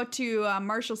give it out to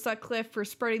Marshall Sutcliffe for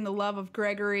spreading the love of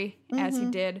Gregory as he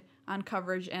did on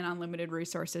coverage and on limited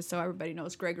resources, so everybody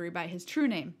knows Gregory by his true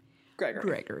name.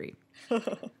 Gregory. The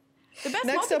best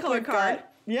Next up multicolor we've card.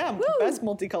 got, best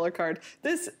multicolor card.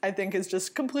 This, I think, is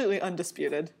just completely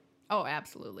undisputed. Oh,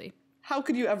 absolutely. How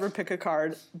could you ever pick a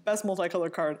card, best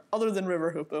multicolor card, other than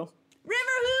River Hoopu?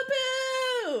 River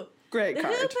Hoopoo! Great The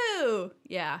card. Hoopoo!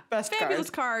 Yeah. Best Fabulous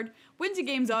card. Wins you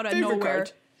games out of Favorite nowhere.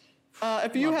 card.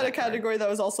 If you Love had a that card. category that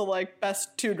was also like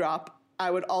best 2-drop, I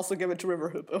would also give it to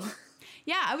River Hoopu.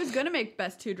 Yeah, I was going to make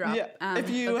best 2-drop. Yeah. If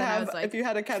you but then I have, was like, if you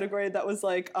had a category that was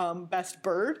like best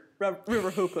bird,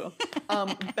 River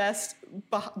Hoopu. Best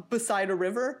beside a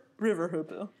river, River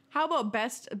Hoopu. how about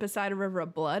best beside a river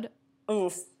of blood?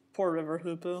 Oh, poor River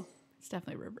Hoopu. It's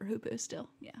definitely River Hoopoo still.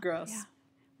 Yeah. Gross. Yeah.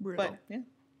 Brutal. But yeah.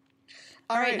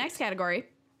 All right, next category.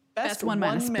 Best one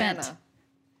mana spent. mana.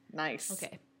 Nice.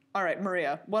 Okay. All right,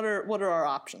 Maria. What are our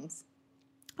options?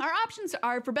 Our options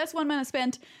are for best 1 mana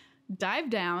spent, Dive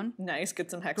Down, Nice. Get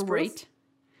some hexproof. great.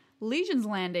 Legion's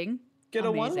Landing, Get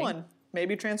amazing. a 1/1.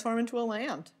 Maybe transform into a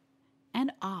land.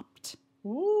 And Opt.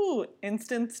 Ooh,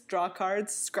 instants, draw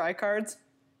cards, scry cards.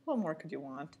 What more could you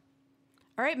want?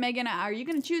 All right, Megan, are you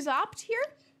going to choose Opt here?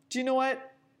 Do you know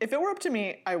what? If it were up to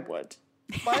me, I would.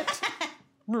 But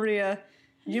Maria,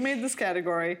 you made this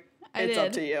category. I It's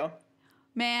up did. to you.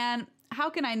 Man, how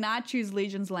can I not choose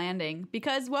Legion's Landing?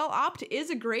 Because, well, Opt is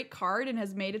a great card and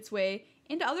has made its way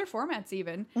into other formats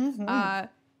even.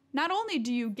 Not only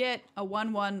do you get a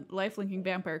 1/1 lifelinking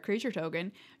vampire creature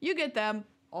token, you get them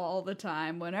all the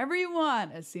time, whenever you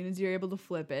want, as soon as you're able to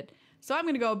flip it. So I'm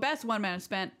going to go best 1 mana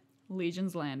spent,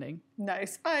 Legion's Landing.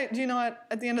 Nice. Do you know what?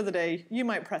 At the end of the day, you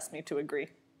might press me to agree.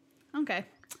 Okay.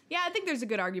 Yeah, I think there's a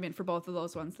good argument for both of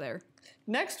those ones there.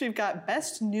 Next, we've got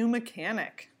best new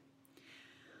mechanic.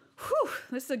 Whew,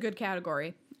 this is a good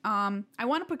category. I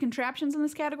want to put contraptions in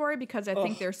this category because I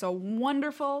think they're so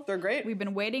wonderful. They're great. We've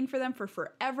been waiting for them for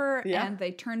forever, Yeah. and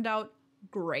they turned out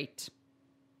great.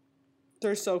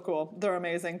 They're so cool. They're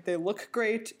amazing. They look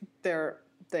great.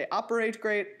 They operate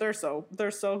great. They're so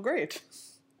great.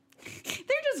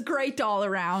 They're was great all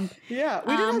around. Yeah,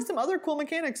 we did have some other cool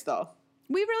mechanics, though.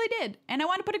 We really did. And I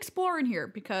want to put Explore in here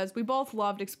because we both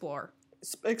loved Explore.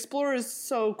 Explore is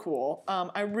so cool.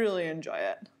 I really enjoy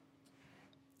it.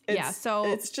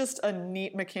 It's just a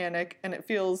neat mechanic, and it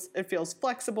feels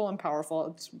flexible and powerful.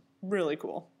 It's really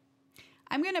cool.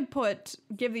 I'm gonna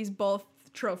give these both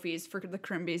trophies for the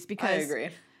Crimbies because I agree.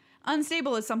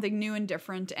 Unstable is something new and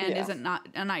different and isn't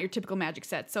not your typical Magic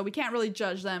set, so we can't really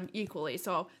judge them equally.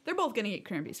 So they're both gonna get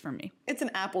Crimbies from me. It's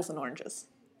an apples and oranges.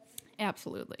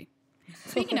 Absolutely.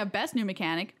 Speaking of best new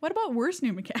mechanic, what about worst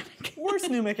new mechanic? Worst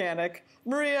new mechanic.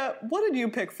 Maria, what did you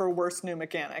pick for worst new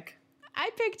mechanic? I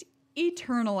picked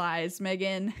Eternalize,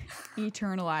 Megan.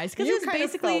 Eternalize. Because it's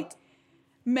basically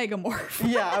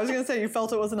Megamorph. Yeah, I was going to say you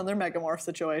felt it was another Megamorph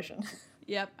situation.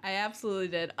 Yep, I absolutely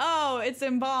did. Oh, it's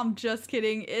Embalmed. Just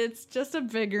kidding. It's just a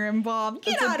bigger Embalmed.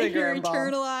 Get out of here,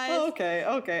 Eternalize. Oh,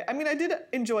 okay. I mean, I did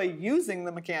enjoy using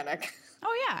the mechanic.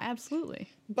 Oh yeah, absolutely.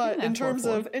 But in terms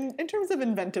of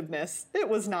inventiveness, it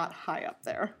was not high up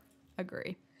there.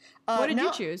 Agree. What did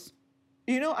you choose?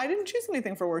 You know, I didn't choose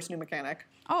anything for worst new mechanic.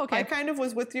 Oh, okay. I kind of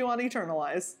was with you on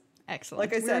Eternalize. Excellent.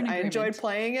 Like I said, I enjoyed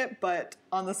playing it, but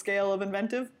on the scale of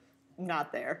inventive,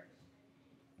 not there.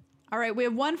 All right, we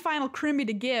have one final Crimbie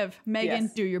to give.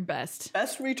 Megan, do your best.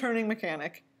 Best returning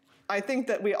mechanic. I think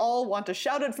that we all want to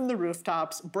shout it from the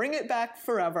rooftops. Bring it back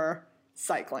forever.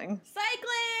 Cycling.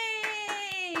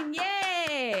 Cycling!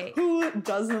 Yay! Who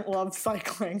doesn't love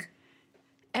cycling?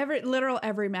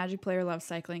 Every Magic player loves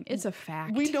cycling. It's a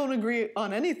fact. We don't agree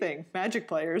on anything, Magic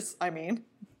players, I mean.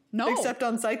 No. Except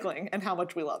on cycling and how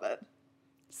much we love it.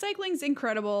 Cycling's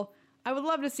incredible. I would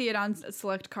love to see it on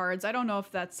select cards. I don't know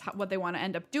if that's what they want to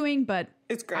end up doing, but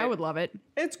it's great. I would love it.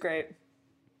 It's great.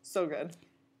 So good.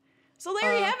 So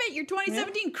there you have it, your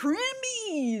 2017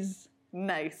 Crimbies.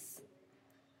 Nice.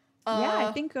 Yeah,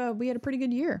 I think we had a pretty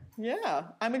good year. Yeah,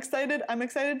 I'm excited. I'm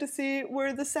excited to see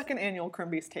where the second annual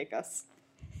Crimbies take us.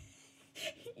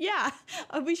 Yeah,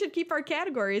 we should keep our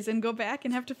categories and go back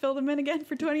and have to fill them in again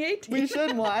for 2018. We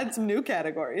should. We'll add some new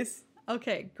categories.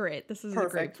 Okay, great. This is a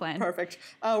great plan. Perfect.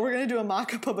 We're going to do a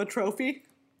mock-up of a trophy.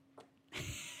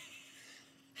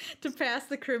 To pass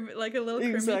the like a little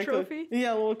Crimbie trophy?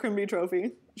 Yeah, a little Crimbie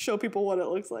trophy. Show people what it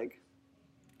looks like.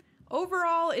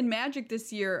 Overall, in Magic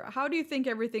this year, how do you think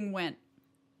everything went?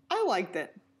 I liked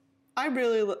it.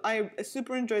 I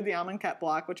super enjoyed the Amonkhet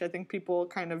block, which I think people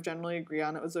kind of generally agree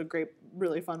on. It was a great,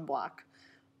 really fun block.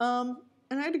 And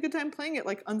I had a good time playing it.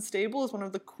 Like, Unstable is one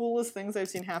of the coolest things I've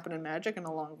seen happen in Magic in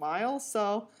a long while.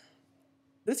 So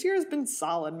this year has been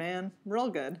solid, man. Real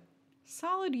good.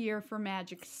 Solid year for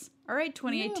Magics. All right,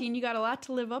 2018, you got a lot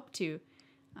to live up to.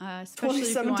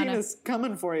 2017 is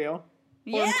coming for you.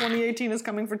 Yeah. Or 2018 is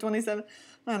coming for 27.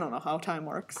 I don't know how time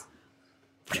works.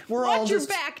 We're Watch all your just,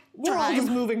 back, We're all just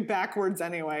moving backwards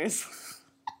anyways.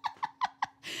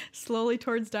 Slowly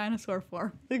towards dinosaur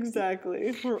form.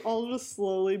 Exactly. We're all just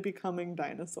slowly becoming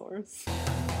dinosaurs.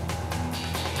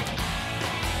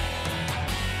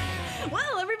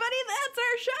 Well, everybody, that's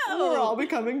our show. We're all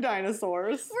becoming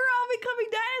dinosaurs. We're all becoming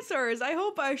dinosaurs.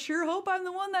 I sure hope I'm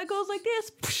the one that goes like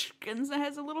this and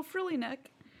has a little frilly neck.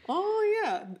 Oh,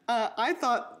 yeah. I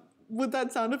thought, with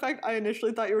that sound effect, I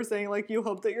initially thought you were saying, like, you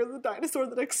hope that you're the dinosaur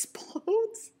that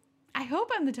explodes. I hope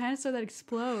I'm the dinosaur that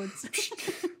explodes.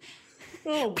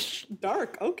 Oh,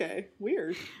 dark. Okay.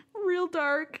 Weird. Real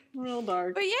dark. Real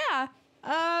dark. But yeah,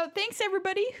 thanks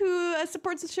everybody who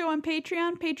supports the show on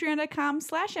Patreon,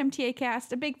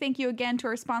 patreon.com/MTAcast. A big thank you again to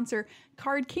our sponsor,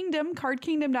 Card Kingdom.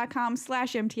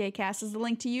 cardkingdom.com/MTAcast is the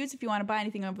link to use if you want to buy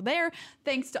anything over there.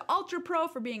 Thanks to Ultra Pro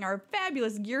for being our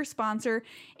fabulous gear sponsor.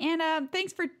 And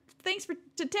thanks to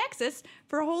Texas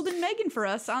for holding Megan for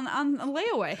us on a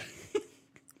layaway.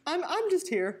 I'm just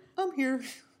here. I'm here.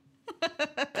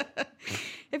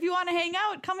 If you want to hang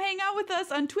out, come hang out with us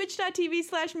on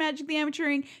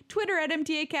twitch.tv/magictheamateuring, Twitter at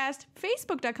MTAcast,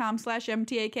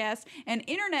 facebook.com/MTAcast, and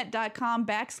internet.com/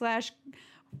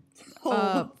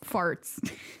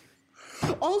 farts.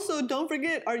 Also, don't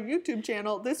forget our YouTube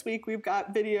channel. This week we've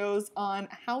got videos on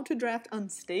how to draft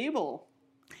Unstable.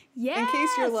 Yes, in case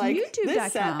you're like, YouTube.com.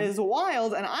 This set is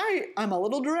wild and I'm a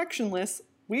little directionless,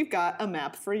 we've got a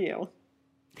map for you.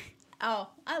 Oh,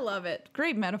 I love it.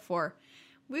 Great metaphor.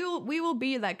 We will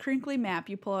be that crinkly map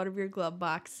you pull out of your glove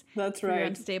box. That's for right. Your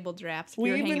unstable drafts. If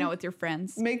you're hanging out with your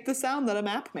friends. Make the sound that a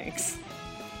map makes.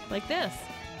 Like this.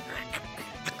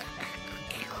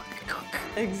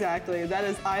 Exactly. That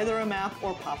is either a map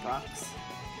or Pop Rocks.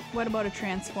 What about a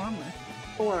transformer?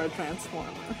 Or a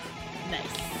transformer.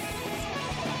 Nice.